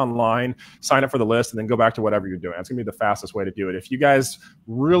job, jump online, sign up for the list, and then go back to whatever you're doing. That's going to be the fastest way to do it. If you guys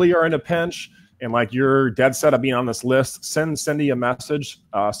really are in a pinch and like you're dead set of being on this list, send Cindy a message,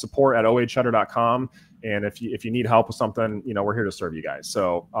 support@oacheddar.com. And if you need help with something, we're here to serve you guys.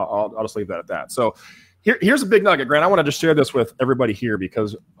 So I'll just leave that at that. So here's a big nugget, Grant. I want to just share this with everybody here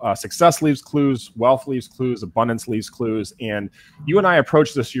because success leaves clues, wealth leaves clues, abundance leaves clues. And you and I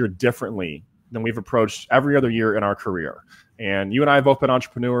approach this year differently than we've approached every other year in our career. And you and I have both been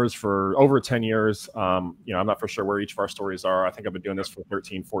entrepreneurs for over 10 years. I'm not for sure where each of our stories are. I think I've been doing this for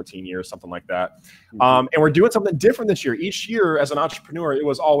 13, 14 years, something like that. And we're doing something different this year. Each year as an entrepreneur, it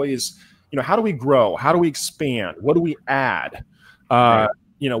was always, how do we grow? How do we expand? What do we add?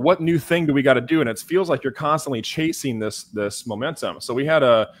 What new thing do we got to do? And it feels like you're constantly chasing this momentum. So we had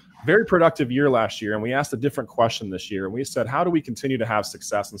a very productive year last year, and we asked a different question this year. And we said, how do we continue to have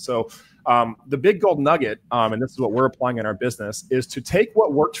success? And so the big gold nugget, and this is what we're applying in our business, is to take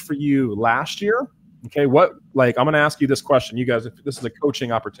what worked for you last year. Okay, I'm going to ask you this question. You guys, this is a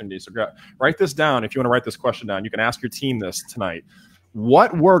coaching opportunity. So write this down. If you want to write this question down, you can ask your team this tonight.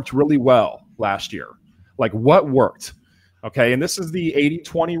 What worked really well last year? Like, what worked? Okay, and this is the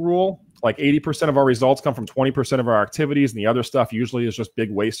 80-20 rule. Like 80% of our results come from 20% of our activities, and the other stuff usually is just big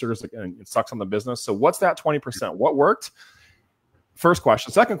wasters and it sucks on the business. So what's that 20%? What worked? First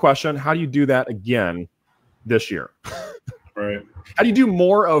question. Second question, how do you do that again this year? Right. How do you do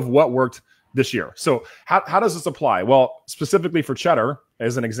more of what worked this year? So how does this apply? Well, specifically for Cheddar,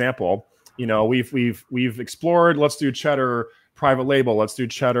 as an example, we've explored, let's do Cheddar private label, let's do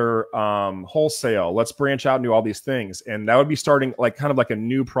Cheddar wholesale, let's branch out and do all these things. And that would be starting kind of like a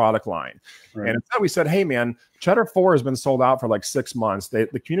new product line. Right. And instead we said, hey man, Cheddar 4 has been sold out for like 6 months. The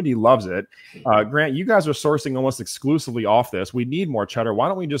community loves it. Grant, you guys are sourcing almost exclusively off this. We need more Cheddar. Why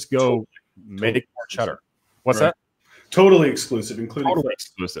don't we just go make more Cheddar? What's that? Totally exclusive, including totally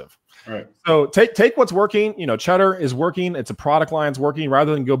exclusive. All right. So take what's working. Cheddar is working. It's a product line. It's working.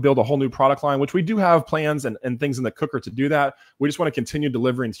 Rather than go build a whole new product line, which we do have plans and things in the cooker to do that. We just want to continue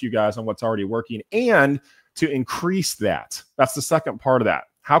delivering to you guys on what's already working and to increase that. That's the second part of that.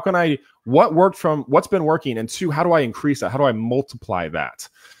 What worked from what's been working, and two, how do I increase that? How do I multiply that?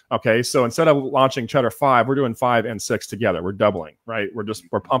 Okay, so instead of launching Cheddar 5, we're doing 5 and 6 together. We're doubling, right?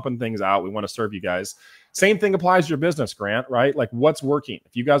 We're pumping things out. We want to serve you guys. Same thing applies to your business, Grant, right? Like what's working?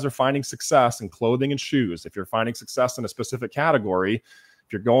 If you guys are finding success in clothing and shoes, if you're finding success in a specific category,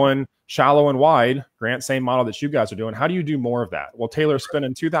 if you're going shallow and wide, Grant, same model that you guys are doing, how do you do more of that? Well, Taylor's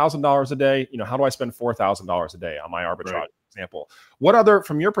spending $2,000 a day. How do I spend $4,000 a day on my arbitrage example? What other,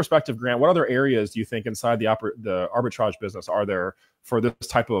 from your perspective, Grant, what other areas do you think inside the arbitrage business are there for this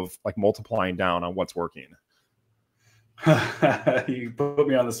type of like multiplying down on what's working? You put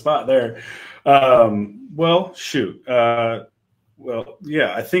me on the spot there. Well, shoot. I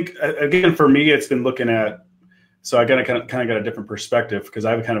think, again, for me, it's been looking at So I got to kind of got a different perspective because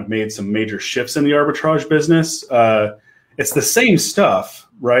I've kind of made some major shifts in the arbitrage business. It's the same stuff,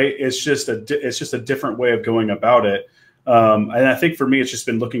 right? It's just a different way of going about it. And I think for me, it's just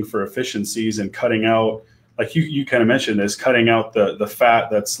been looking for efficiencies and cutting out, like you kind of mentioned this, cutting out the fat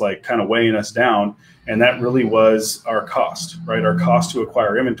that's like kind of weighing us down. And that really was our cost, right? Our cost to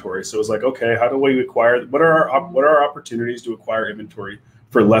acquire inventory. So it was like, okay, how do we acquire, what are our opportunities to acquire inventory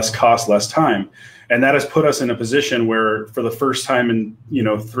for less cost, less time? And that has put us in a position where for the first time in,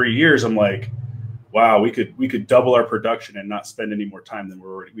 3 years, I'm like, wow, we could double our production and not spend any more time than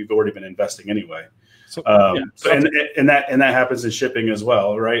we've already been investing anyway. So, and that happens in shipping as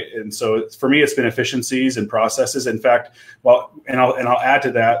well, right? And so for me, it's been efficiencies and processes. In fact, I'll add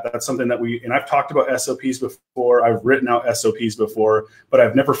to that. That's something that I've talked about SOPs before. I've written out SOPs before, but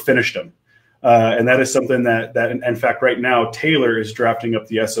I've never finished them. And that is something that in fact, right now, Taylor is drafting up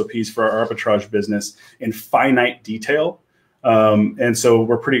the SOPs for our arbitrage business in finite detail. And so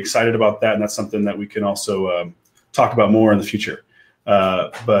we're pretty excited about that. And that's something that we can also talk about more in the future.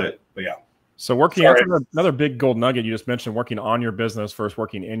 But yeah. So another big gold nugget you just mentioned, working on your business versus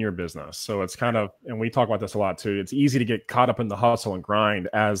working in your business. So it's kind of, and we talk about this a lot too, it's easy to get caught up in the hustle and grind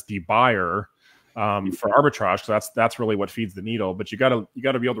as the buyer for arbitrage. So that's really what feeds the needle. But you gotta be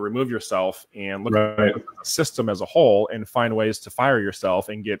able to remove yourself and look at the system as a whole and find ways to fire yourself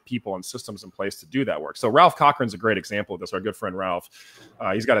and get people and systems in place to do that work. So Ralph Cochran's a great example of this. Our good friend Ralph,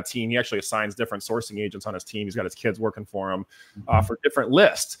 he's got a team. He actually assigns different sourcing agents on his team. He's got his kids working for him for different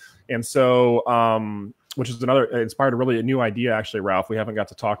lists. And so, which is inspired a new idea, actually, Ralph. We haven't got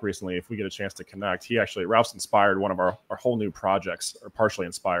to talk recently. If we get a chance to connect, Ralph's inspired one of our whole new projects, or partially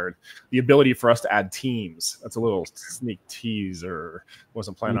inspired, the ability for us to add teams. That's a little sneak teaser.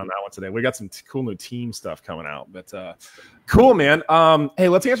 Wasn't planning on that one today. We got some cool new team stuff coming out, but cool, man. Hey,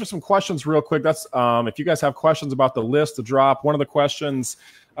 let's answer some questions real quick. That's if you guys have questions about the list, the drop. One of the questions,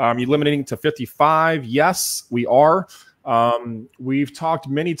 you limiting to 55? Yes, we are. We've talked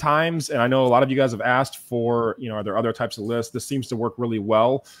many times, and I know a lot of you guys have asked for, are there other types of lists? This seems to work really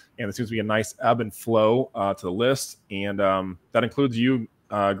well, and it seems to be a nice ebb and flow to the list, and that includes you,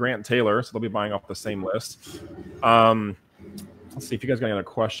 Grant and Taylor, so they'll be buying off the same list. Let's see if you guys got any other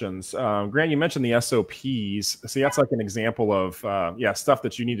questions. Grant, you mentioned the SOPs. See, that's like an example of stuff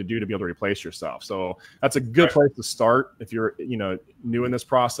that you need to do to be able to replace yourself. So that's a good place to start if you're new in this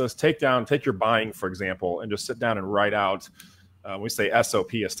process. Take your buying, for example, and just sit down and write out. We say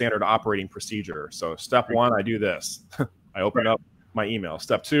SOP, a standard operating procedure. So step 1, I do this. I open up my email.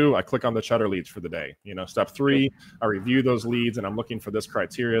 Step 2, I click on the Cheddar leads for the day. Step 3, I review those leads and I'm looking for this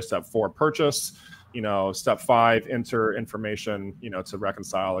criteria. Step 4, purchase. Step 5, enter information, to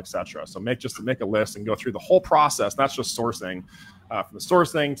reconcile, etc. So make a list and go through the whole process, not just sourcing, from the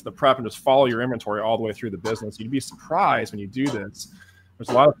sourcing to the prep, and just follow your inventory all the way through the business. You'd be surprised when you do this. There's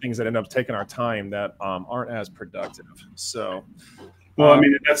a lot of things that end up taking our time that aren't as productive. So, well, I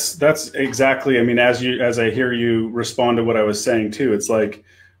mean, that's exactly. I mean, as I hear you respond to what I was saying too, it's like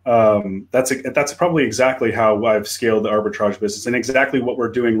that's probably exactly how I've scaled the arbitrage business, and exactly what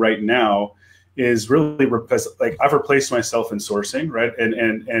we're doing right now is really like I've replaced myself in sourcing, right?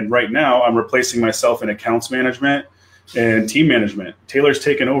 And right now I'm replacing myself in accounts management and team management. Taylor's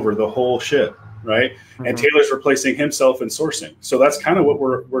taken over the whole ship, right? Mm-hmm. And Taylor's replacing himself in sourcing. So that's kind of what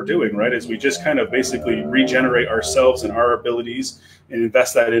we're doing, right? Is we just kind of basically regenerate ourselves and our abilities and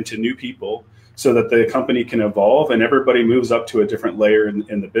invest that into new people so that the company can evolve and everybody moves up to a different layer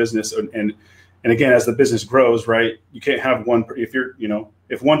in the business. And again, as the business grows, right, you can't have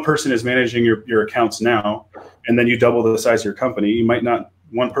if one person is managing your accounts now, and then you double the size of your company,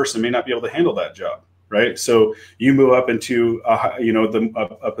 one person may not be able to handle that job, right? So you move up into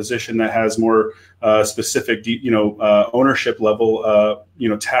a position that has more specific, ownership level,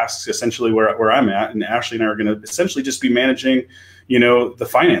 tasks, essentially where I'm at, and Ashley and I are going to essentially just be managing, the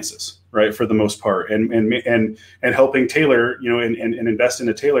finances, right, for the most part, and helping Taylor, and invest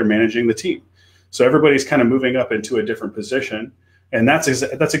into Taylor managing the team. So everybody's kind of moving up into a different position. And that's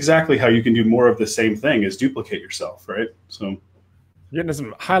exactly how you can do more of the same thing, is duplicate yourself, right? So getting to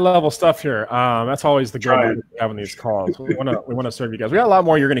some high level stuff here. That's always the goal of having these calls. We want to serve you guys. We got a lot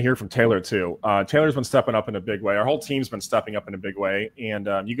more you're going to hear from Taylor too. Taylor's been stepping up in a big way. Our whole team's been stepping up in a big way, and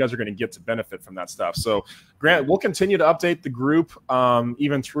you guys are going to get to benefit from that stuff. So, Grant, we'll continue to update the group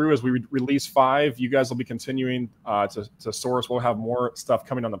even through as we release 5. You guys will be continuing to source. We'll have more stuff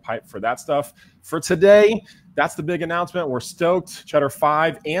coming on the pipe for that stuff. For today, that's the big announcement. We're stoked. Cheddar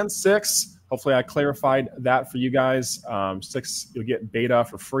 5 and 6. hopefully I clarified that for you guys. You'll get beta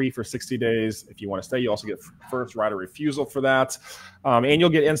for free for 60 days. If you want to stay, you also get first right of refusal for that. And you'll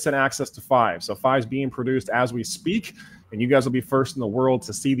get instant access to 5. So 5's being produced as we speak, and you guys will be first in the world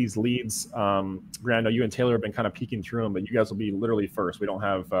to see these leads. Grant, I know you and Taylor have been kind of peeking through them, but you guys will be literally first. We don't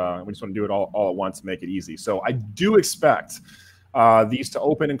have, we just want to do it all at once to make it easy. So I do expect these to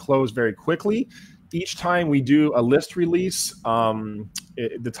open and close very quickly. Each time we do a list release,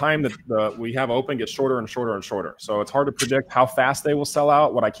 the time that we have open gets shorter and shorter and shorter. So it's hard to predict how fast they will sell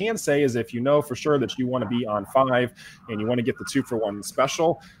out. What I can say is if you know for sure that you want to be on 5 and you want to get the 2-for-1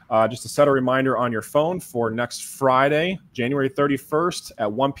 special, just to set a reminder on your phone for next Friday, January 31st at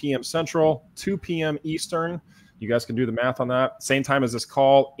 1 p.m. Central, 2 p.m. Eastern. You guys can do the math on that. Same time as this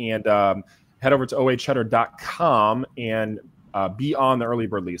call, and head over to oacheddar.com and be on the early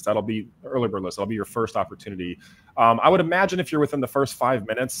bird list. That'll be your first opportunity. I would imagine if you're within the first 5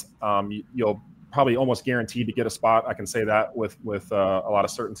 minutes, you'll probably almost guaranteed to get a spot. I can say that with a lot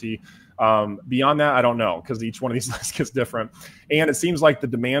of certainty. Beyond that, I don't know, because each one of these lists gets different. And it seems like the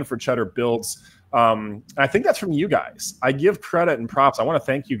demand for Cheddar builds. I think that's from you guys. I give credit and props. I want to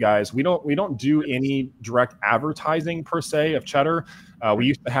thank you guys. We don't do any direct advertising per se of Cheddar. We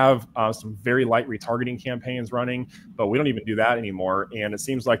used to have some very light retargeting campaigns running, but we don't even do that anymore. And it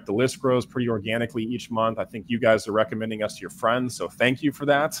seems like the list grows pretty organically each month. I think you guys are recommending us to your friends, so thank you for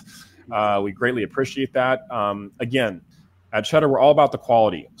that. We greatly appreciate that. Again, at Cheddar, we're all about the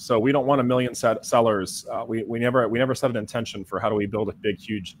quality. So we don't want a million sellers. We never set an intention for how do we build a big,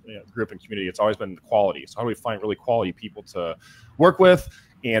 huge group and community. It's always been the quality. So how do we find really quality people to work with?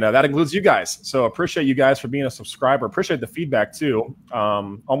 And that includes you guys. So appreciate you guys for being a subscriber. Appreciate the feedback too.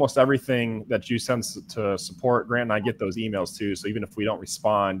 Almost everything that you send to support, Grant and I get those emails too. So even if we don't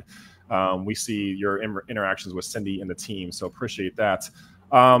respond, we see your interactions with Cindy and the team. So appreciate that.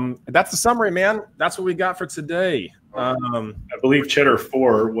 That's the summary, man. That's what we got for today. I believe Cheddar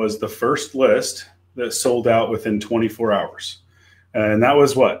 4 was the first list that sold out within 24 hours. And that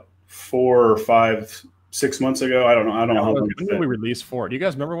was what, 4 or 5, 6 months ago? I don't know. How long when did we release 4? Do you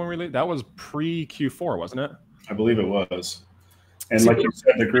guys remember when we released? That was pre Q4, wasn't it? I believe it was. And like you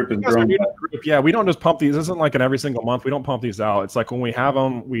said, the group is growing. Yeah, we don't just pump these. This isn't like an every single month. We don't pump these out. It's like when we have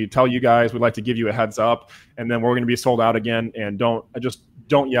them, we tell you guys, we'd like to give you a heads up, and then we're going to be sold out again. And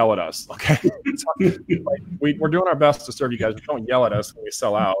don't yell at us, okay? We're doing our best to serve you guys. Don't yell at us when we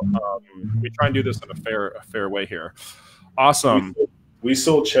sell out. We try and do this in a fair way here. Awesome. We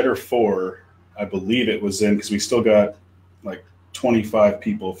sold Cheddar 4. I believe it was in because we still got like 25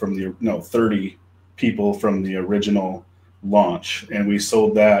 people from 30 people from the original launch, and we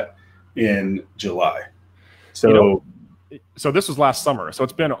sold that in July. So, so this was last summer. So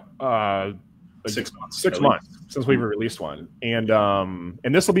it's been 6 months. 6 months since we released one, and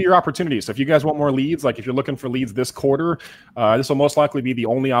this will be your opportunity. So if you guys want more leads, like if you're looking for leads this quarter, this will most likely be the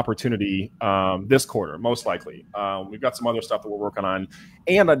only opportunity this quarter, most likely. We've got some other stuff that we're working on,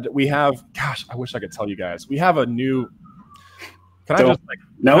 and we have. Gosh, I wish I could tell you guys. We have a new. No.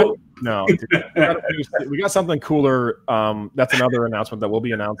 We got something cooler. That's another announcement that we'll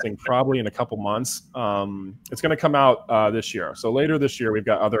be announcing probably in a couple months. It's going to come out this year. So later this year, we've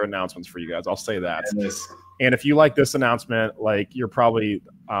got other announcements for you guys. I'll say that. And if you like this announcement, like you're probably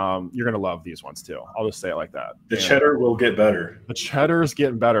you're going to love these ones too. I'll just say it like that. The Cheddar will get better. The Cheddar's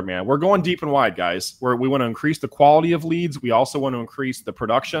getting better, man. We're going deep and wide, guys. We want to increase the quality of leads. We also want to increase the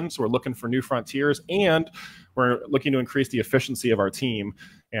production. So we're looking for new frontiers, and we're looking to increase the efficiency of our team.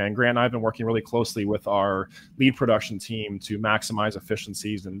 And Grant and I have been working really closely with our lead production team to maximize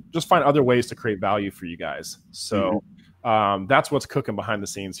efficiencies and just find other ways to create value for you guys. So that's what's cooking behind the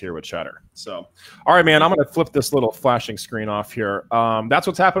scenes here with Cheddar. So, all right, man, I'm going to flip this little flashing screen off here. That's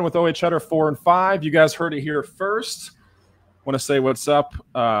what's happened with OA Cheddar 4 and 5. You guys heard it here first. Want to say what's up.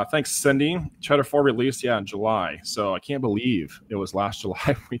 Thanks, Cindy. Cheddar 4 released, in July. So I can't believe it was last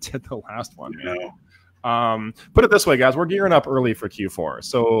July we did the last one. Put it this way, guys, we're gearing up early for Q4.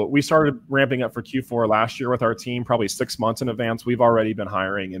 So we started ramping up for Q4 last year with our team, probably 6 months in advance. We've already been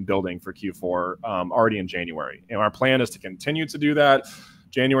hiring and building for Q4 already in January. And our plan is to continue to do that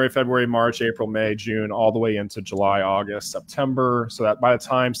January, February, March, April, May, June, all the way into July, August, September. So that by the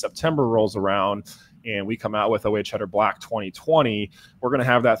time September rolls around and we come out with OA Cheddar Black 2020, we're going to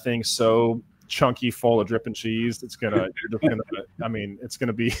have that thing so chunky, full of dripping cheese. It's gonna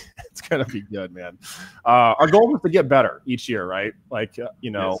be good, man. Our goal is to get better each year, right? Like, yes.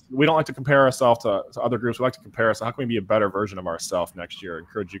 We don't like to compare ourselves to other groups. We like to compare ourselves. How can we be a better version of ourselves next year?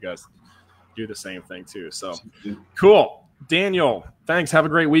 Encourage you guys to do the same thing too. So cool. Daniel, thanks. Have a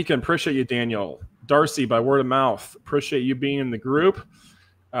great weekend. Appreciate you, Daniel. Darcy, by word of mouth. Appreciate you being in the group.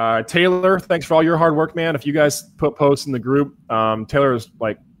 Taylor, thanks for all your hard work, man. If you guys put posts in the group, Taylor is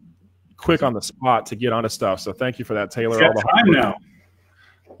like quick on the spot to get onto stuff. So thank you for that, Taylor. He's got time now.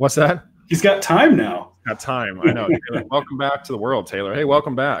 What's that? He's got time now. Got time. I know. Taylor, welcome back to the world, Taylor. Hey,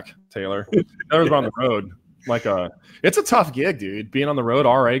 welcome back, Taylor. Taylor's on the road. It's a tough gig, dude. Being on the road,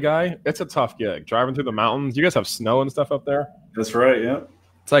 RA guy, it's a tough gig. Driving through the mountains. You guys have snow and stuff up there? That's right, yeah.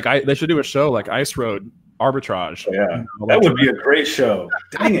 It's like they should do a show like Ice Road Arbitrage. Oh, yeah, that would be a great show.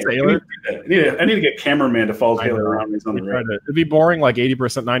 Dang it, Taylor. I need to get cameraman to follow Taylor around when he's on the road. It'd be boring like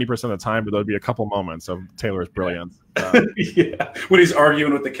 80%, 90% of the time, but there'd be a couple moments of Taylor's brilliance. Yeah, when he's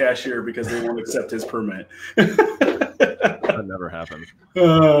arguing with the cashier because they won't accept his permit. That never happened.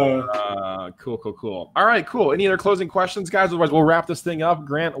 Cool. All right, cool. Any other closing questions, guys? Otherwise, we'll wrap this thing up.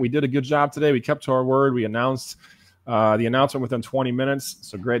 Grant, we did a good job today. We kept to our word. We announced the announcement within 20 minutes.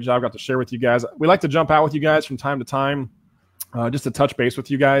 So great job. Got to share with you guys. We like to jump out with you guys from time to time just to touch base with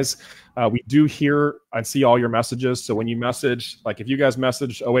you guys. We do hear and see all your messages. So when you message, like if you guys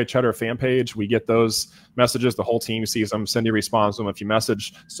message OA Cheddar fan page, we get those messages. The whole team sees them. Cindy responds to them. If you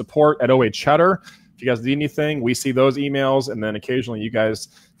message support at OA Cheddar, if you guys need anything, we see those emails. And then occasionally you guys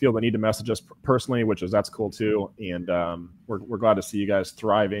feel the need to message us personally, that's cool too. And we're glad to see you guys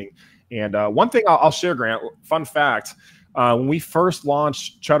thriving. And one thing I'll share, Grant, fun fact, when we first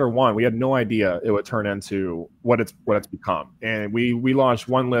launched Cheddar One, we had no idea it would turn into what it's become. And we launched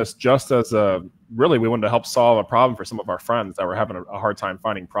one list just as we wanted to help solve a problem for some of our friends that were having a hard time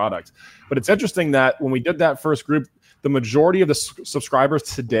finding product. But it's interesting that when we did that first group, the majority of the subscribers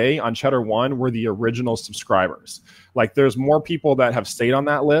today on Cheddar One were the original subscribers. Like there's more people that have stayed on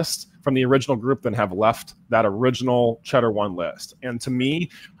that list from the original group than have left that original Cheddar One list. And to me,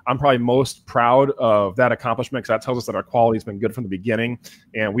 I'm probably most proud of that accomplishment because that tells us that our quality has been good from the beginning,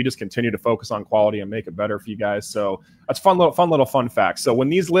 and we just continue to focus on quality and make it better for you guys. So that's fun little fact. So when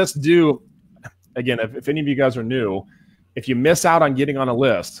these lists do, again, if any of you guys are new, if you miss out on getting on a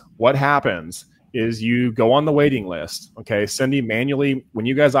list, what happens is you go on the waiting list. Okay, Cindy manually, when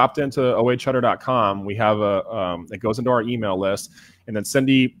you guys opt into oacheddar.com, we have it goes into our email list, and then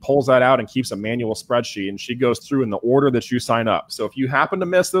Cindy pulls that out and keeps a manual spreadsheet, and she goes through in the order that you sign up. So if you happen to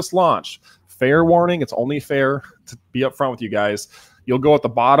miss this launch, fair warning, it's only fair to be upfront with you guys. You'll go at the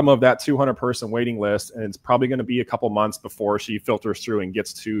bottom of that 200-person waiting list, and it's probably going to be a couple months before she filters through and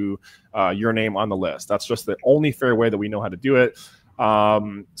gets to your name on the list. That's just the only fair way that we know how to do it.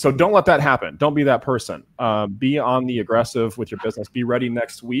 So don't let that happen. Don't be that person. Be on the aggressive with your business. Be ready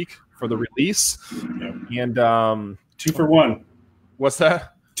next week for the release. And 2 for 1. What's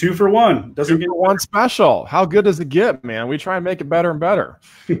that? 2 for 1. Doesn't get 1 special. How good does it get, man? We try and make it better and better.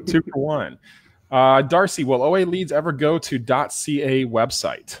 2 for 1. Darcy, will OA leads ever go to .ca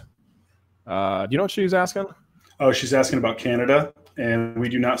website? Do you know what she's asking? Oh, she's asking about Canada, and we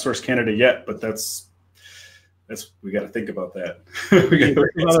do not source Canada yet, but we got to think about that.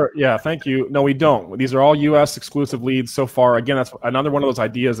 Yeah, thank you. No, we don't. These are all U.S. exclusive leads so far. Again, that's another one of those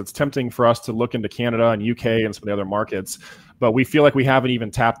ideas. It's tempting for us to look into Canada and UK and some of the other markets, but we feel like we haven't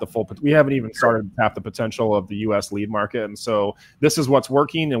even tapped we haven't even started to tap the potential of the U.S. lead market. And so this is what's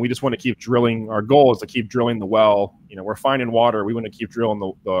working, and we just want to keep drilling. Our goal is to keep drilling the well. You know, we're finding water. We want to keep drilling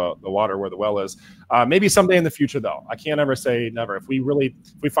the water where the well is. Maybe someday in the future, though. I can't ever say never. If we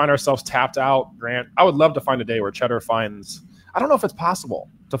find ourselves tapped out, Grant, I would love to find a day where Cheddar finds, I don't know if it's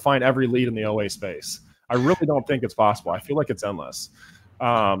possible to find every lead in the OA space. I really don't think it's possible. I feel like it's endless.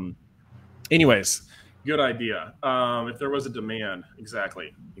 Anyways, good idea. If there was a demand,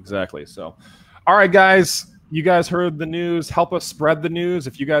 exactly. So, all right, guys, you guys heard the news. Help us spread the news.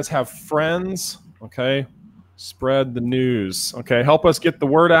 If you guys have friends, okay, spread the news. Okay, help us get the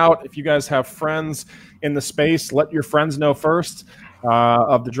word out. If you guys have friends in the space, let your friends know first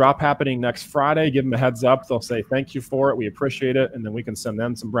of the drop happening next Friday. Give them a heads up. They'll say thank you for it. We appreciate it. And then we can send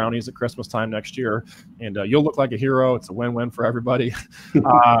them some brownies at Christmas time next year. And you'll look like a hero. It's a win-win for everybody.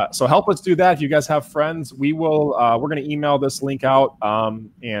 So help us do that. If you guys have friends, we're going to email this link out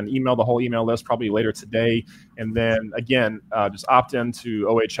and email the whole email list probably later today. And then again, just opt into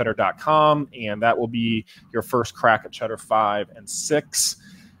oacheddar.com, and that will be your first crack at Cheddar 5 and 6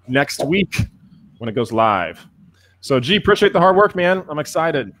 next week when it goes live. So, G, appreciate the hard work, man. I'm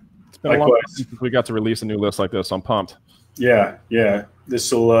excited. It's been a long time since we got to release a new list like this. So I'm pumped. Yeah.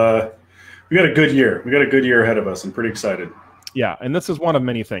 This will. We got a good year. We got a good year ahead of us. I'm pretty excited. Yeah, and this is one of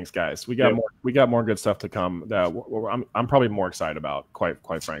many things, guys. We got more. We got more good stuff to come that I'm probably more excited about,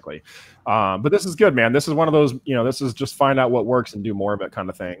 quite frankly. But this is good, man. This is one of those. This is just find out what works and do more of it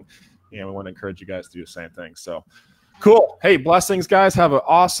kind of thing. And we want to encourage you guys to do the same thing. So. Cool. Hey, blessings, guys. Have an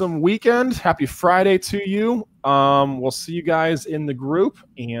awesome weekend. Happy Friday to you. We'll see you guys in the group,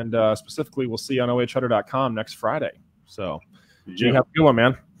 and specifically, we'll see you on oacheddar.com next Friday. So, you have a good one,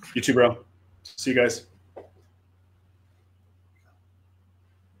 man. You too, bro. See you guys.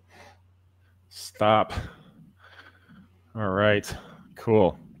 Stop. All right.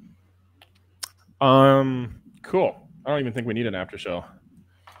 Cool. Cool. I don't even think we need an after show.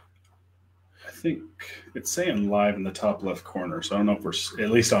 I think it's saying live in the top left corner, so I don't know if we're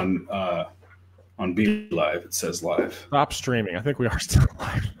at least on B Live. It says live. Stop streaming. I think we are still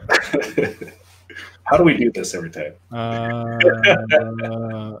live. How do we do this every time?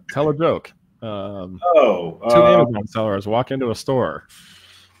 Tell a joke. Two Amazon sellers walk into a store.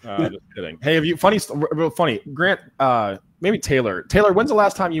 Just kidding. Hey, have you funny Grant? Maybe Taylor. Taylor, when's the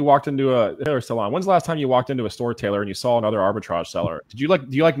last time you walked into Taylor's still on? When's the last time you walked into a store, Taylor, and you saw another arbitrage seller? Do you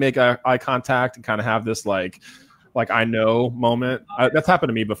make eye contact and kind of have this like I know moment? That's happened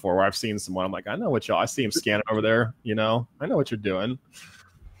to me before, where I've seen someone. I'm like, I know what y'all. I see him scanning over there. I know what you're doing.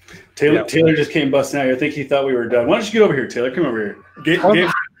 Taylor just came busting out here. I think he thought we were done. Why don't you get over here, Taylor? Come over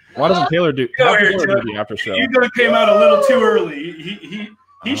here. Why doesn't Taylor do the after show? You came out a little too early.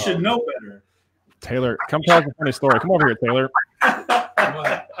 He should know better. Taylor, come tell us a funny story. Come over here, Taylor.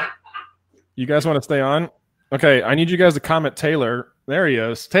 You guys want to stay on? Okay, I need you guys to comment Taylor. There he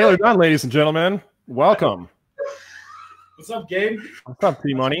is. Taylor Dunn, ladies and gentlemen. Welcome. What's up, Gabe? What's up,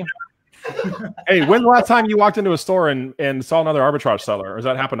 T-Money? Hey, when's the last time you walked into a store and saw another arbitrage seller? Or does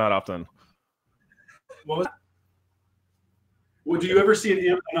that happen not often? Well, do you ever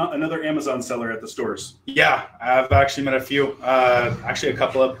see another Amazon seller at the stores? Yeah, I've actually met a few. Actually, a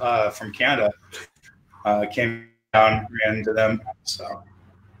couple of from Canada came down, ran into them. So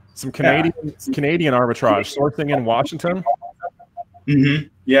some Canadian arbitrage sourcing in Washington. Mm-hmm.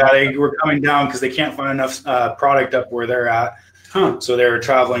 Yeah, they were coming down because they can't find enough product up where they're at. So they were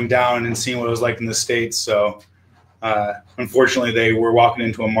traveling down and seeing what it was like in the States. So unfortunately, they were walking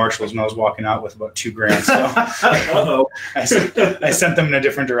into a Marshall's, and I was walking out with about $2,000. So I sent them in a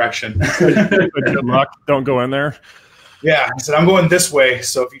different direction. Good luck. Don't go in there. Yeah, I said, I'm going this way.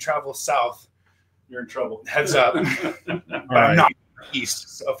 So if you travel south, you're in trouble. Heads up. But I'm not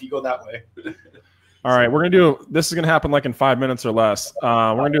east. So if you go that way. All right, this is gonna happen like in 5 minutes or less.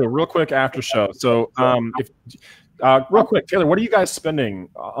 We're gonna do a real quick after show. So real quick, Taylor, what are you guys spending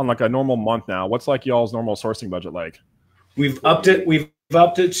on like a normal month now? What's like y'all's normal sourcing budget like? We've upped it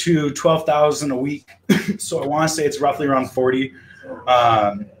to $12,000 a week. So I want to say it's roughly around 40.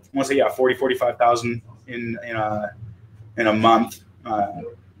 I want to say 45,000 in a month.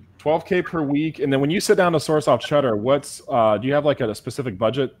 $12K per week. And then when you sit down to source off Cheddar, do you have like a specific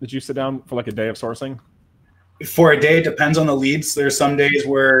budget that you sit down for like a day of sourcing? For a day, it depends on the leads. There's some days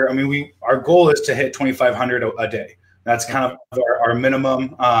where, our goal is to hit 2,500 a day. That's kind of our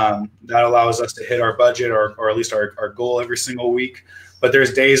minimum. That allows us to hit our budget or at least our goal every single week. But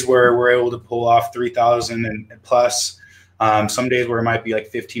there's days where we're able to pull off 3,000 and plus. Some days where it might be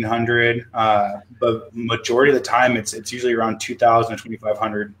like 1,500. But majority of the time, it's usually around 2,000 to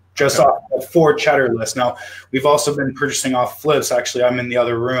 2,500 just off a 4 Cheddar list. Now, we've also been purchasing off flips. Actually, I'm in the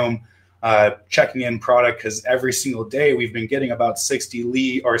other room checking in product because every single day we've been getting about 60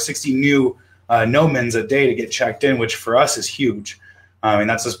 new no-mins a day to get checked in, which for us is huge.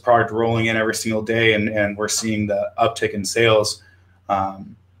 That's this product rolling in every single day, and we're seeing the uptick in sales.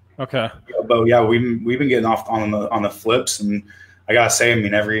 Okay. But yeah, we've been getting off on the flips, and I gotta say,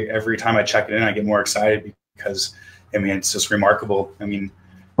 every time I check it in, I get more excited because it's just remarkable.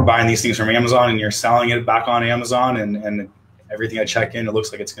 Buying these things from Amazon and you're selling it back on Amazon, and everything I check in, it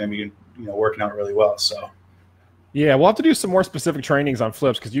looks like it's going to be working out really well. So yeah, we'll have to do some more specific trainings on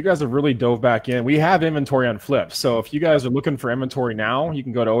flips because you guys have really dove back in. We have inventory on flips. So if you guys are looking for inventory now, you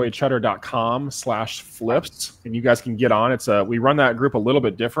can go to oacheddar.com/flips and you guys can get on. We run that group a little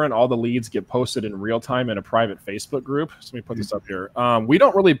bit different. All the leads get posted in real time in a private Facebook group. So let me put this up here. We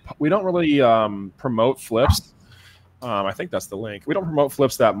don't really promote flips. I think that's the link. We don't promote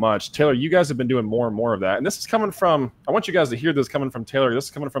flips that much. Taylor, you guys have been doing more and more of that. And this is coming from, I want you guys to hear this coming from Taylor. This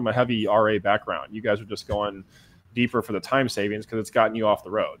is coming from a heavy RA background. You guys are just going deeper for the time savings because it's gotten you off the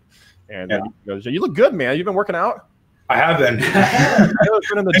road. And you look good, man. You've been working out? I have been. Taylor's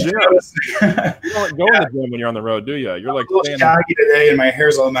been in the gym. You don't go in the gym when you're on the road, do you? You're like a little shaggy today, and my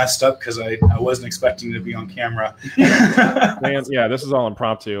hair's all messed up because I wasn't expecting to be on camera. Man, yeah, this is all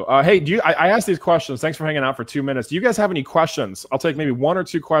impromptu. Hey, I asked these questions. Thanks for hanging out for 2 minutes. Do you guys have any questions? I'll take maybe 1 or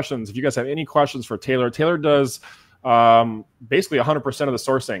 2 questions. If you guys have any questions for Taylor. Taylor does basically 100% of the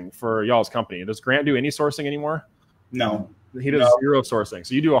sourcing for y'all's company. Does Grant do any sourcing anymore? No. He does zero sourcing.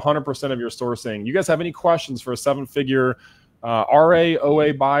 So you do 100% of your sourcing. You guys have any questions for a 7-figure RA,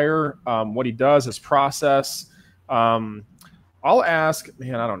 OA buyer? What he does, his process. I'll ask,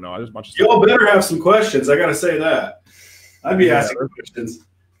 man, I don't know. There's a bunch of stuff. Y'all better have some questions. I got to say that. I'd be asking questions.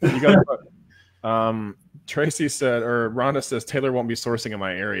 You got Tracy said, or Rhonda says, Taylor won't be sourcing in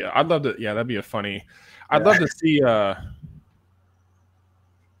my area. I'd love to. Yeah, that'd be a funny. I'd love to see.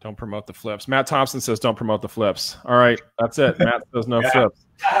 Don't promote the flips. Matt Thompson says, don't promote the flips. All right, that's it. Matt says no flips.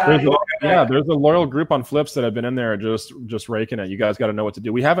 There's a loyal group on flips that have been in there just raking it. You guys got to know what to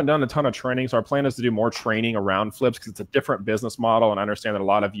do. We haven't done a ton of training, so our plan is to do more training around flips because it's a different business model, and I understand that a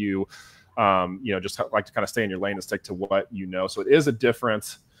lot of you, just like to kind of stay in your lane and stick to what you know. So it is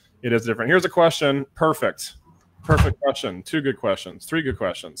different. Here's a question. Perfect question. 2 good questions. 3 good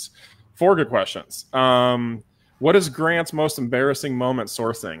questions. 4 good questions. What is Grant's most embarrassing moment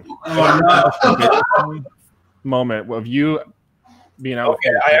sourcing? Moment of you being out.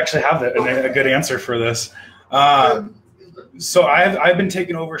 Okay, I actually have a good answer for this. So I've been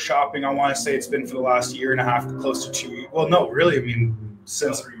taking over shopping. I want to say it's been for the last year and a half, close to 2 years. Well, no, really, I mean,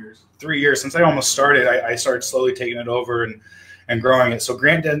 since 3 years. Since I almost started, I started slowly taking it over and growing it. So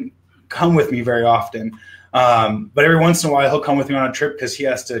Grant didn't come with me very often. But every once in a while he'll come with me on a trip because he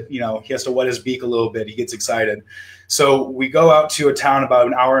has to wet his beak a little bit. He gets excited. So we go out to a town about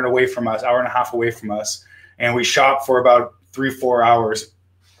an hour and a half away from us, and we shop for about 3-4 hours.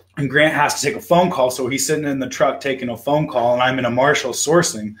 And Grant has to take a phone call. So he's sitting in the truck taking a phone call, and I'm in a Marshall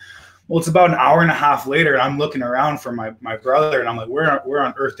sourcing. Well, it's about an hour and a half later, and I'm looking around for my brother, and I'm like, where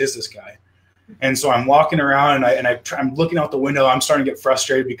on earth is this guy? And so I'm walking around, and I'm looking out the window. I'm starting to get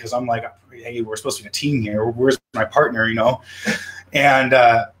frustrated because I'm like, hey, we're supposed to be a team here. Where's my partner, And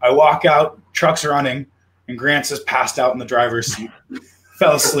I walk out, truck's running, and Grant's just passed out in the driver's seat,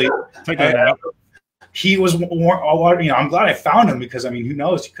 fell asleep. He was, I'm glad I found him because, I mean, who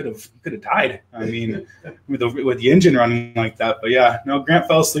knows? He could have died. I mean, with the engine running like that. But yeah, no, Grant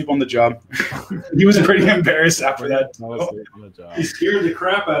fell asleep on the job. He was pretty embarrassed after that. He scared the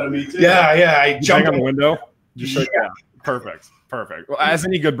crap out of me too. Yeah. I jumped on the window. Perfect. Well, as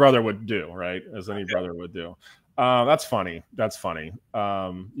any good brother would do, right? As any brother would do. That's funny.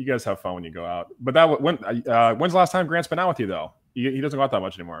 You guys have fun when you go out. But when's the last time Grant's been out with you though? He doesn't go out that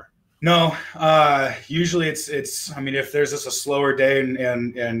much anymore. No, usually it's. I mean, if there's just a slower day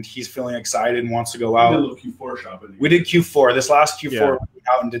and he's feeling excited and wants to go out. We did a little Q4 shopping. We did Q4. This last Q4, we went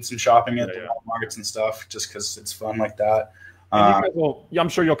out and did some shopping at the markets and stuff, just because it's fun like that. I'm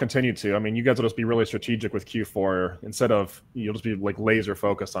sure you'll continue to. I mean, you guys will just be really strategic with Q4 instead of you'll just be like laser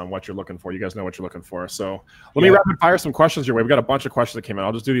focused on what you're looking for. You guys know what you're looking for. So let me rapid fire some questions your way. We got a bunch of questions that came in.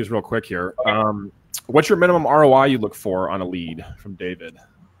 I'll just do these real quick here. Okay. What's your minimum ROI you look for on a lead from David?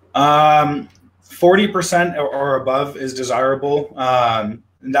 40% or above is desirable. And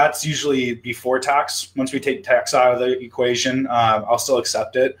that's usually before tax. Once we take tax out of the equation, I'll still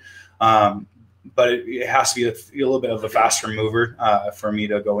accept it. But it has to be a little bit of a faster mover for me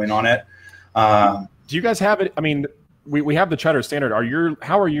to go in on it. Do you guys have it? I mean, we have the Cheddar standard.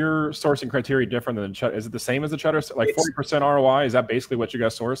 How are your sourcing criteria different than the Cheddar? Is it the same as the Cheddar? Like 40% ROI? Is that basically what you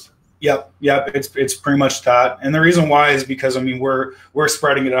guys source? Yep. It's pretty much that. And the reason why is because, I mean, we're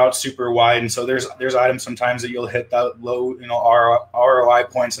spreading it out super wide. And so there's items sometimes that you'll hit that low, ROI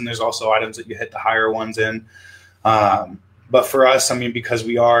points. And there's also items that you hit the higher ones in. But for us, I mean, because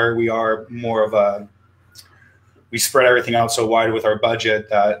we are more of we spread everything out so wide with our budget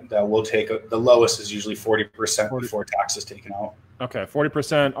that we'll take the lowest is usually 40% before tax is taken out. Okay,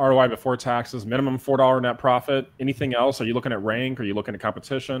 40% ROI before taxes, minimum $4 net profit. Anything else? Are you looking at rank? Are you looking at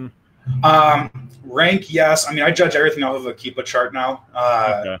competition? Rank, yes. I mean, I judge everything off of a Keepa chart now.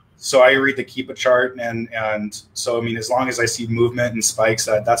 Okay. So I read the Keepa chart, and so I mean, as long as I see movement and spikes,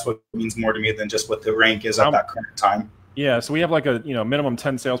 that's what means more to me than just what the rank is at that current time. Yeah, so we have like a minimum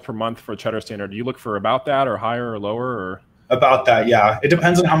 10 sales per month for Cheddar standard. Do you look for about that, or higher, or lower, or? About that, yeah. It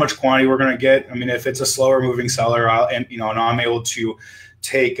depends on how much quantity we're going to get. I mean, if it's a slower moving seller, and I'm able to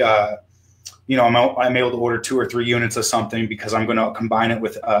take, I'm able to order 2 or 3 units of something because I'm going to combine it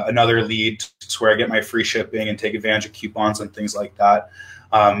with another lead to where I get my free shipping and take advantage of coupons and things like that.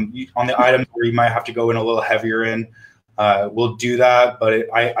 On the items where you might have to go in a little heavier in, we'll do that,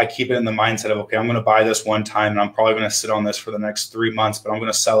 but I keep it in the mindset of, okay, I'm going to buy this one time and I'm probably going to sit on this for the next 3 months, but I'm going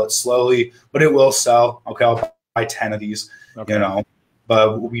to sell it slowly, but it will sell. Okay, I'll buy 10 of these,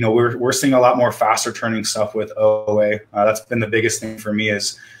 but we're seeing a lot more faster turning stuff with OA. That's been the biggest thing for me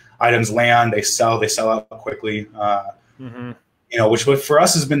is items land, they sell out quickly. Which for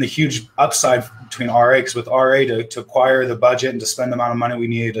us has been the huge upside between RA, because with RA to acquire the budget and to spend the amount of money we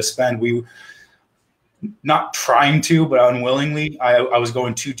needed to spend, not trying to, but unwillingly, I was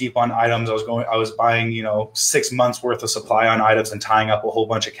going too deep on items. I was buying, you know, 6 months worth of supply on items and tying up a whole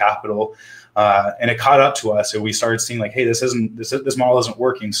bunch of capital. And it caught up to us, and we started seeing like, hey, this model isn't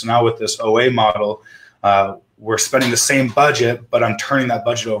working. So now with this OA model, we're spending the same budget, but I'm turning that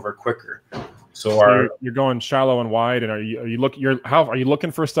budget over quicker. So you're going shallow and wide, and are you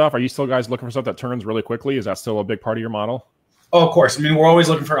looking for stuff? Are you still guys looking for stuff that turns really quickly? Is that still a big part of your model? Oh, of course. I mean, we're always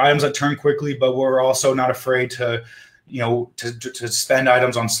looking for items that turn quickly, but we're also not afraid to, you know, to spend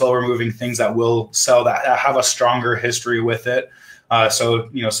items on slower moving things that will sell, that have a stronger history with it. So,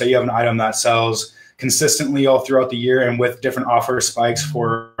 you know, say you have an item that sells consistently all throughout the year and with different offer spikes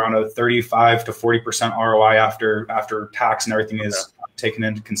for around a 35 to 40% ROI after tax and everything is taken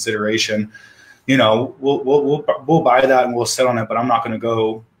into consideration. You know, we'll buy that and we'll sit on it, but I'm not going to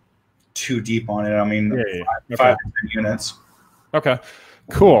go too deep on it. I mean, 5 to 10 units. Okay,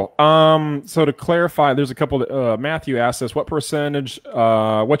 cool. So to clarify, there's a couple. Matthew asked us, what's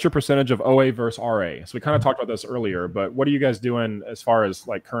your percentage of OA versus RA? So we kind of talked about this earlier, but what are you guys doing as far as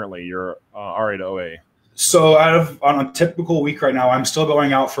like currently your RA to OA? So on a typical week right now, I'm still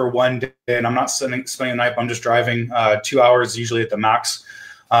going out for 1 day, and I'm not spending the night. I'm just driving 2 hours usually at the max.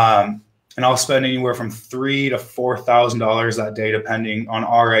 And I'll spend anywhere from $3,000 to $4,000 that day, depending on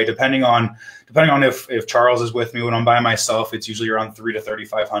RA. Depending on if Charles is with me. When I'm by myself, it's usually around $3,000 to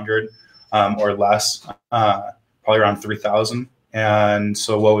 $3,500 or less, probably around $3,000. And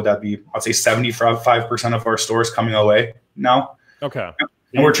so, what would that be? I'd say 75% of our stores coming OA now. Okay,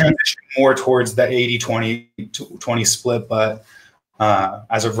 and we're transitioning more towards the 80-20 split, but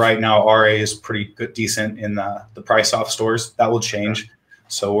as of right now, RA is pretty good, decent in the price off stores. That will change.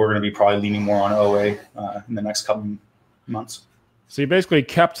 So we're going to be probably leaning more on OA in the next couple months. So you basically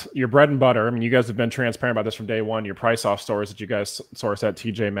kept your bread and butter. I mean, you guys have been transparent about this from day one. Your price off stores that you guys source at,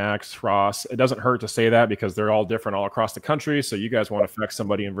 TJ Maxx, Ross. It doesn't hurt to say that because they're all different all across the country. So you guys won't affect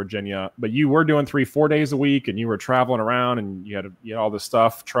somebody in Virginia. But you were doing 3-4 days a week, and you were traveling around, and you had all this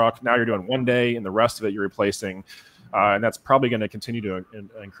stuff, truck. Now you're doing 1 day, and the rest of it you're replacing. And that's probably going to continue to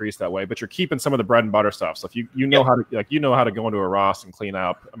increase that way. But you're keeping some of the bread and butter stuff. So if you know how to go into a Ross and clean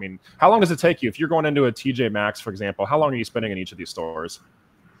up. I mean, how long does it take you if you're going into a TJ Maxx, for example? How long are you spending in each of these stores?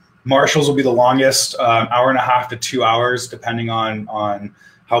 Marshall's will be the longest, hour and a half to 2 hours, depending on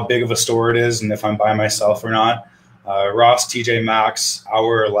how big of a store it is and if I'm by myself or not. Ross, TJ Maxx,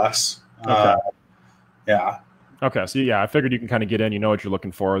 hour or less. Okay. Yeah. Okay, so yeah, I figured you can kind of get in. You know what you're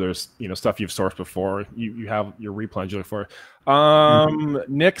looking for. There's stuff you've sourced before. You have your replens you're looking for.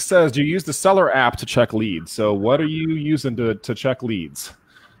 Nick says, do you use the seller app to check leads? So what are you using to check leads?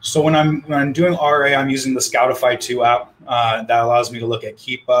 So when I'm doing RA, I'm using the Scoutify 2 app that allows me to look at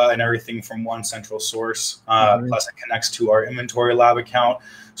Keepa and everything from one central source. Plus, it connects to our inventory lab account,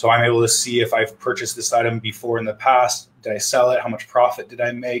 so I'm able to see if I've purchased this item before in the past. Did I sell it? How much profit did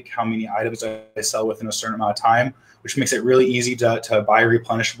I make? How many items did I sell within a certain amount of time? Which makes it really easy to buy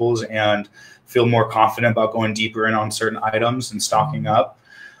replenishables and feel more confident about going deeper in on certain items and stocking up.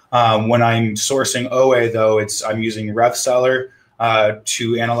 When I'm sourcing OA, though, I'm using RevSeller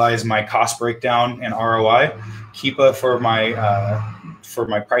to analyze my cost breakdown and ROI, Keepa for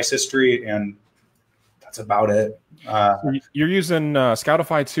my price history, and that's about it. You're using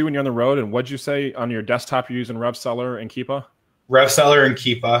Scoutify 2 when you're on the road, and what'd you say on your desktop? You're using RevSeller and Keepa? RevSeller and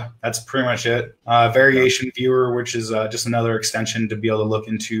Keepa. That's pretty much it. Variation Viewer, which is just another extension to be able to look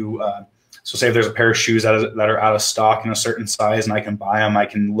into. So say if there's a pair of shoes that are out of stock in a certain size and I can buy them, I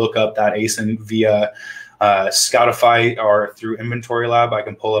can look up that ASIN via Scoutify or through Inventory Lab. I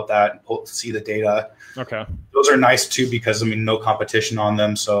can pull up that and see the data. Okay. Those are nice too because, I mean, no competition on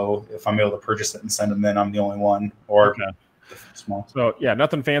them. So if I'm able to purchase it and send them in, I'm the only one. Or small. So yeah,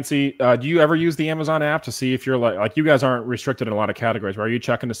 nothing fancy. Do you ever use the Amazon app to see if you're like you guys aren't restricted in a lot of categories? But are you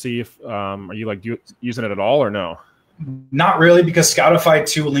checking to see if are you using it at all or no? Not really, because Scoutify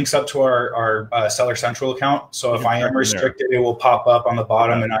 2 links up to our Seller Central account. So if I am restricted, it will pop up on the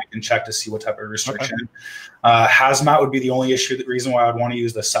bottom and I can check to see what type of restriction. Hazmat would be the only reason why I'd want to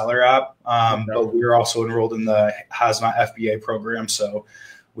use the Seller app. But we're also enrolled in the Hazmat FBA program. So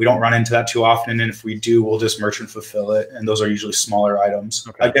we don't run into that too often. And if we do, we'll just merchant fulfill it. And those are usually smaller items.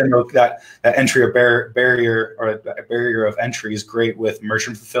 Again, that entry barrier or a barrier of entry is great with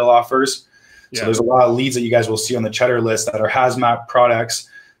merchant fulfill offers. So there's a lot of leads that you guys will see on the Cheddar list that are hazmat products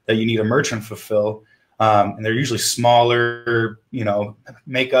that you need a merchant fulfill. And they're usually smaller,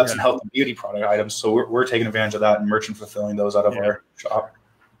 makeups and health and beauty product items. So we're taking advantage of that and merchant fulfilling those out of our shop.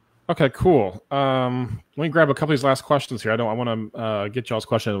 Okay, cool. Let me grab a couple of these last questions here. I want to get y'all's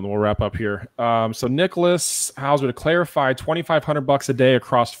questions and we'll wrap up here. So Nicholas Hauser, to clarify, $2,500 a day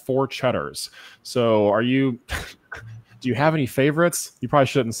across 4 cheddars. So are you? Do you have any favorites? You probably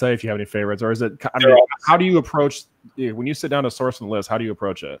shouldn't say if you have any favorites, or is it? I mean, how do you approach when you sit down to source the list? How do you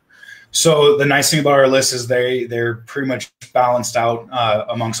approach it? So the nice thing about our list is they're pretty much balanced out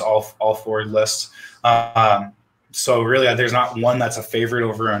amongst all 4 lists. So really, there's not one that's a favorite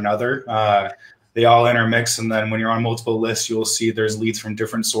over another. They all intermix, and then when you're on multiple lists, you'll see there's leads from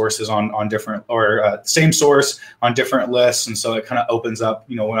different sources on different, or same source on different lists, and so it kind of opens up.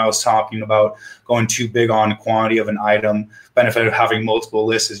 You know, when I was talking about going too big on quantity of an item, benefit of having multiple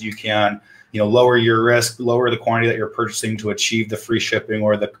lists is you can, you know, lower your risk, lower the quantity that you're purchasing to achieve the free shipping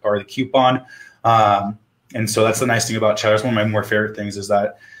or the coupon. And so that's the nice thing about Cheddar. It's one of my more favorite things is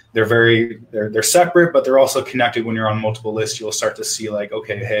that they're separate, but they're also connected. When you're on multiple lists, you'll start to see like,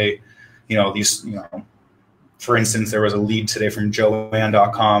 okay, hey, you know, these, you know, for instance, there was a lead today from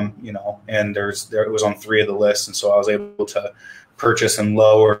Joanne.com, you know, and it was on 3 of the lists. And so I was able to purchase and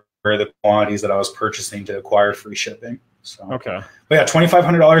lower the quantities that I was purchasing to acquire free shipping. So, okay. But yeah,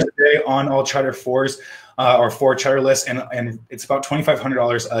 $2,500 a day on all Cheddar 4s or 4 Cheddar lists. And it's about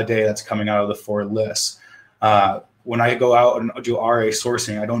 $2,500 a day that's coming out of the 4 lists. When I go out and do RA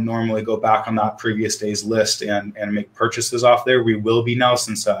sourcing, I don't normally go back on that previous day's list and make purchases off there. We will be now,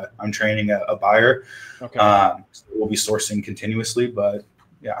 since I'm training a buyer. Okay. So we'll be sourcing continuously, but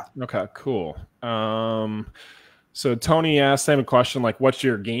yeah. Okay, cool. So Tony asked same question, like, what's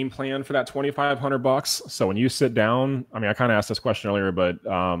your game plan for that $2,500? So when you sit down, I mean, I kind of asked this question earlier, but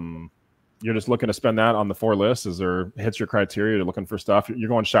you're just looking to spend that on the 4 lists. Is there hits your criteria? You're looking for stuff. You're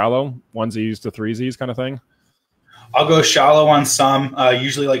going shallow, onesies to threesies kind of thing. I'll go shallow on some,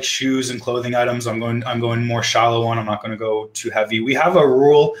 usually like shoes and clothing items. I'm going more shallow on. I'm not going to go too heavy. We have a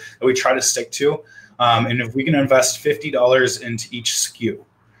rule that we try to stick to. And if we can invest $50 into each SKU,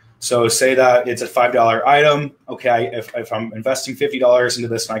 so say that it's a $5 item. Okay, if I'm investing $50 into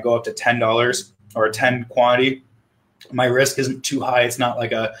this and I go up to $10 or a 10 quantity, my risk isn't too high. It's not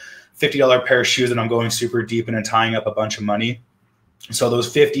like a $50 pair of shoes that I'm going super deep in and tying up a bunch of money. So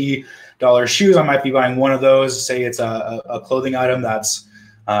those $50 shoes, I might be buying one of those. Say it's a clothing item that's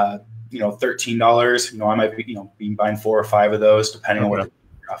you know, $13. You know, I might be buying 4 or 5 of those depending on what the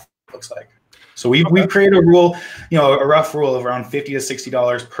graph looks like. So we've created a rule, you know, a rough rule of around $50 to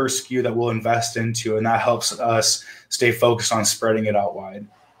 $60 per SKU that we'll invest into, and that helps us stay focused on spreading it out wide.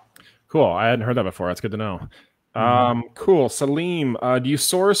 Cool. I hadn't heard that before. That's good to know. Cool. Salim, do you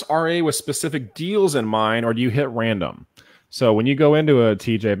source RA with specific deals in mind, or do you hit random? So when you go into a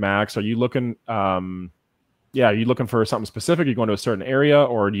TJ Maxx, are you looking, are you looking for something specific? Are you going to a certain area,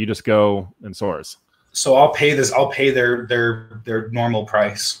 or do you just go and source? So I'll pay their normal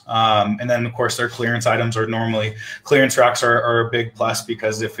price. And then of course their clearance items are normally, clearance racks are a big plus,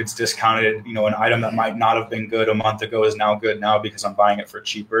 because if it's discounted, you know, an item that might not have been good a month ago is now good now because I'm buying it for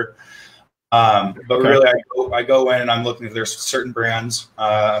cheaper. But really, I go in and I'm looking if there's certain brands.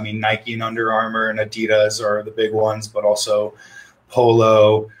 I mean, Nike and Under Armour and Adidas are the big ones, but also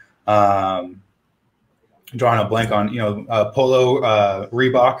Polo. Drawing a blank on, you know, Polo.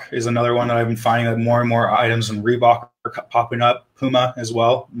 Reebok is another one that I've been finding that more and more items in Reebok are popping up. Puma as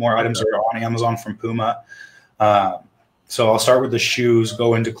well. More items are on Amazon from Puma. So I'll start with the shoes,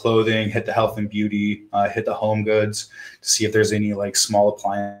 go into clothing, hit the health and beauty, hit the home goods to see if there's any like small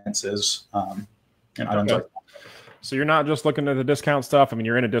appliances and items like that. So you're not just looking at the discount stuff. I mean,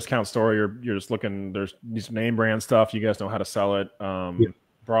 you're in a discount store. You're just looking. There's these name brand stuff. You guys know how to sell it.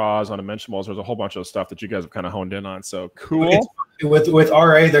 Bras, undimensionables. There's a whole bunch of stuff that you guys have kind of honed in on. So cool. With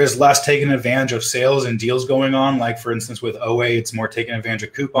RA, there's less taking advantage of sales and deals going on. Like for instance, with OA, it's more taking advantage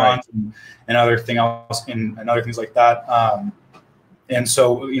of coupons and other things like that. And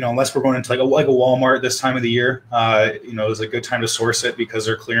so, you know, unless we're going into like a Walmart this time of the year, you know, it's a good time to source it because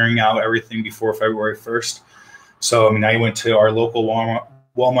they're clearing out everything before February 1st. So, I mean, I went to our local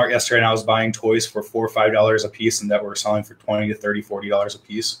Walmart yesterday and I was buying toys for $4 or $5 a piece, and that we're selling for $20 to $30, $40 a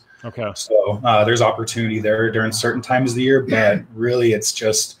piece. Okay. So there's opportunity there during certain times of the year, but really it's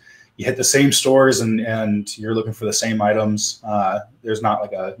just you hit the same stores and you're looking for the same items. There's not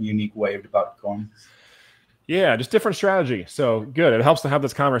like a unique way about going. Yeah, just different strategy. So good. It helps to have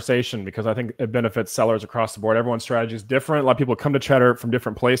this conversation because I think it benefits sellers across the board. Everyone's strategy is different. A lot of people come to Cheddar from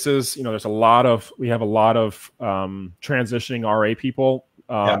different places. You know, we have a lot of transitioning RA people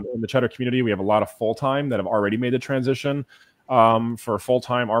in the Cheddar community. We have a lot of full-time that have already made the transition for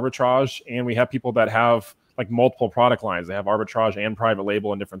full-time arbitrage. And we have people that have like multiple product lines. They have arbitrage and private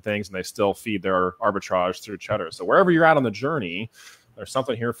label and different things, and they still feed their arbitrage through Cheddar. So wherever you're at on the journey, There's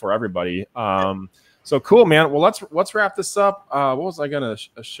something here for everybody. So cool, man. Well, let's wrap this up. What was I gonna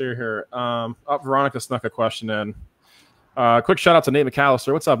share here? Veronica snuck a question in. Quick shout out to Nate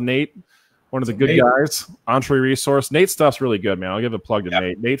McAllister. What's up, Nate? One of the good guys. Entree resource. Nate's stuff's really good, man. I'll give a plug to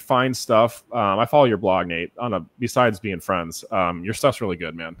Nate. Nate finds stuff. I follow your blog, Nate. Besides being friends, your stuff's really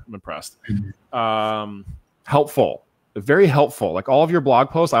good, man. I'm impressed. Helpful. Very helpful. Like all of your blog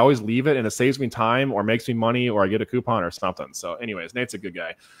posts, I always leave it and it saves me time or makes me money or I get a coupon or something. So anyways, Nate's a good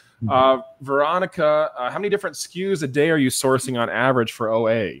guy. Veronica, how many different SKUs a day are you sourcing on average for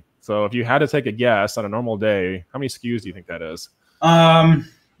OA? So if you had to take a guess on a normal day, how many SKUs do you think that is? On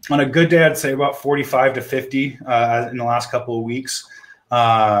a good day, I'd say about 45 to 50 in the last couple of weeks.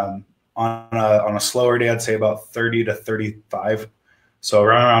 On a slower day, I'd say about 30 to 35. So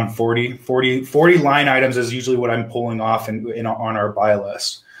around 40 line items is usually what I'm pulling off on our buy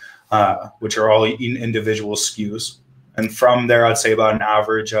list, which are all individual SKUs. And from there, I'd say about an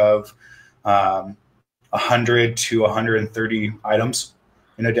average of 100 to 130 items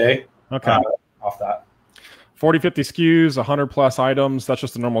in a day. Okay. Off that. 40, 50 SKUs, 100 plus items. That's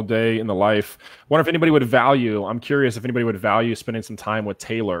just a normal day in the life. Wonder if anybody would value, I'm curious if anybody would value spending some time with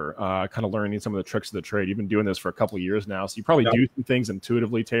Taylor, kind of learning some of the tricks of the trade. You've been doing this for a couple of years now. So you probably do some things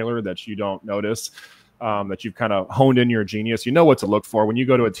intuitively, Taylor, that you don't notice, that you've kind of honed in your genius. You know what to look for. When you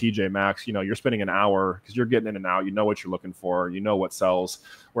go to a TJ Maxx, you know, you're spending an hour because you're getting in and out. You know what you're looking for. You know what sells,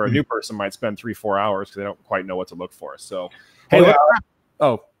 where a new person might spend 3-4 hours because they don't quite know what to look for. So, hey,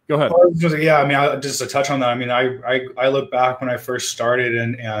 go ahead. Yeah, I mean, just to touch on that, I mean, I look back when I first started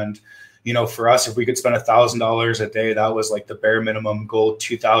and you know, for us, if we could spend $1,000 a day, that was like the bare minimum goal.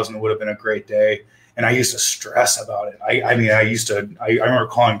 2,000 would have been a great day. And I used to stress about it. I mean, I remember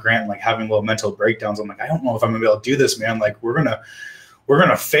calling Grant, like having little mental breakdowns. I'm like, I don't know if I'm gonna be able to do this, man. Like we're gonna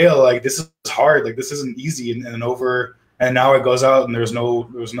fail. Like this is hard. Like this isn't easy. And now it goes out and there's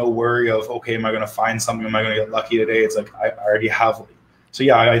no worry of, okay, am I gonna find something? Am I gonna get lucky today? It's like I already have. So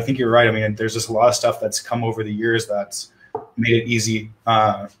yeah, I think you're right. I mean, there's just a lot of stuff that's come over the years that's made it easy.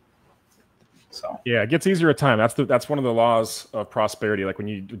 So yeah, it gets easier at time. That's one of the laws of prosperity. Like when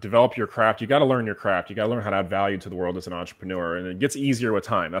you develop your craft, you got to learn your craft. You got to learn how to add value to the world as an entrepreneur, and it gets easier with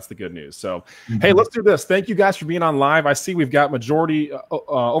time. That's the good news. So, hey, let's do this. Thank you guys for being on live. I see we've got majority,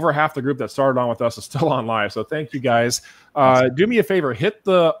 over half the group that started on with us is still on live. So thank you guys. Do me a favor, hit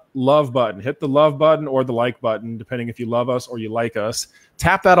the love button or the like button, depending if you love us or you like us.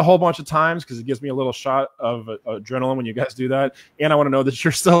 Tap that a whole bunch of times because it gives me a little shot of adrenaline when you guys do that. And I want to know that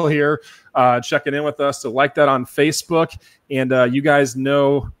you're still here checking in with us. So like that on Facebook. And you guys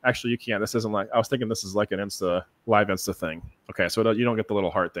know, actually you can't. This isn't like, I was thinking this is like an live Insta thing. Okay, so you don't get the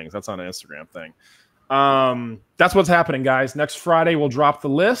little heart things. That's on an Instagram thing. That's what's happening, guys. Next Friday, we'll drop the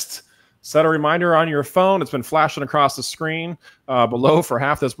list. Set a reminder on your phone. It's been flashing across the screen below for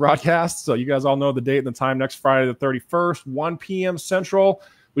half this broadcast. So you guys all know the date and the time. Next Friday, the 31st, 1 p.m. Central.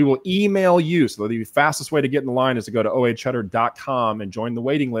 We will email you. So the fastest way to get in the line is to go to oacheddar.com and join the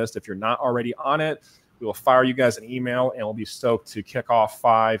waiting list. If you're not already on it, we will fire you guys an email, and we'll be stoked to kick off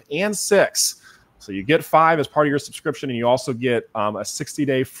 5 and 6. So you get 5 as part of your subscription, and you also get a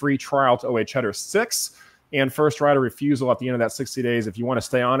 60-day free trial to OA Cheddar 6. And first right of refusal at the end of that 60 days. If you want to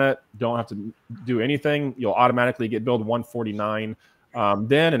stay on it, don't have to do anything. You'll automatically get billed $149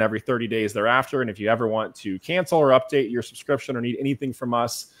 then and every 30 days thereafter. And if you ever want to cancel or update your subscription or need anything from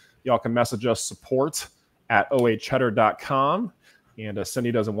us, y'all can message us support@oacheddar.com. And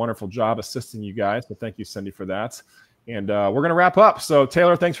Cindy does a wonderful job assisting you guys. So thank you, Cindy, for that. And we're going to wrap up. So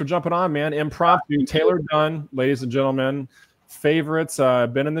Taylor, thanks for jumping on, man. Impromptu, Taylor Dunn, ladies and gentlemen. Favorites,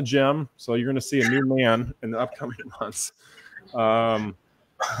 been in the gym, so you're going to see a new man in the upcoming months. Got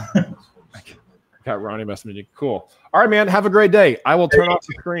Ronnie messaging me. Cool. All right, man. Have a great day. I will turn off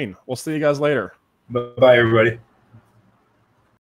the screen. We'll see you guys later. Bye, everybody.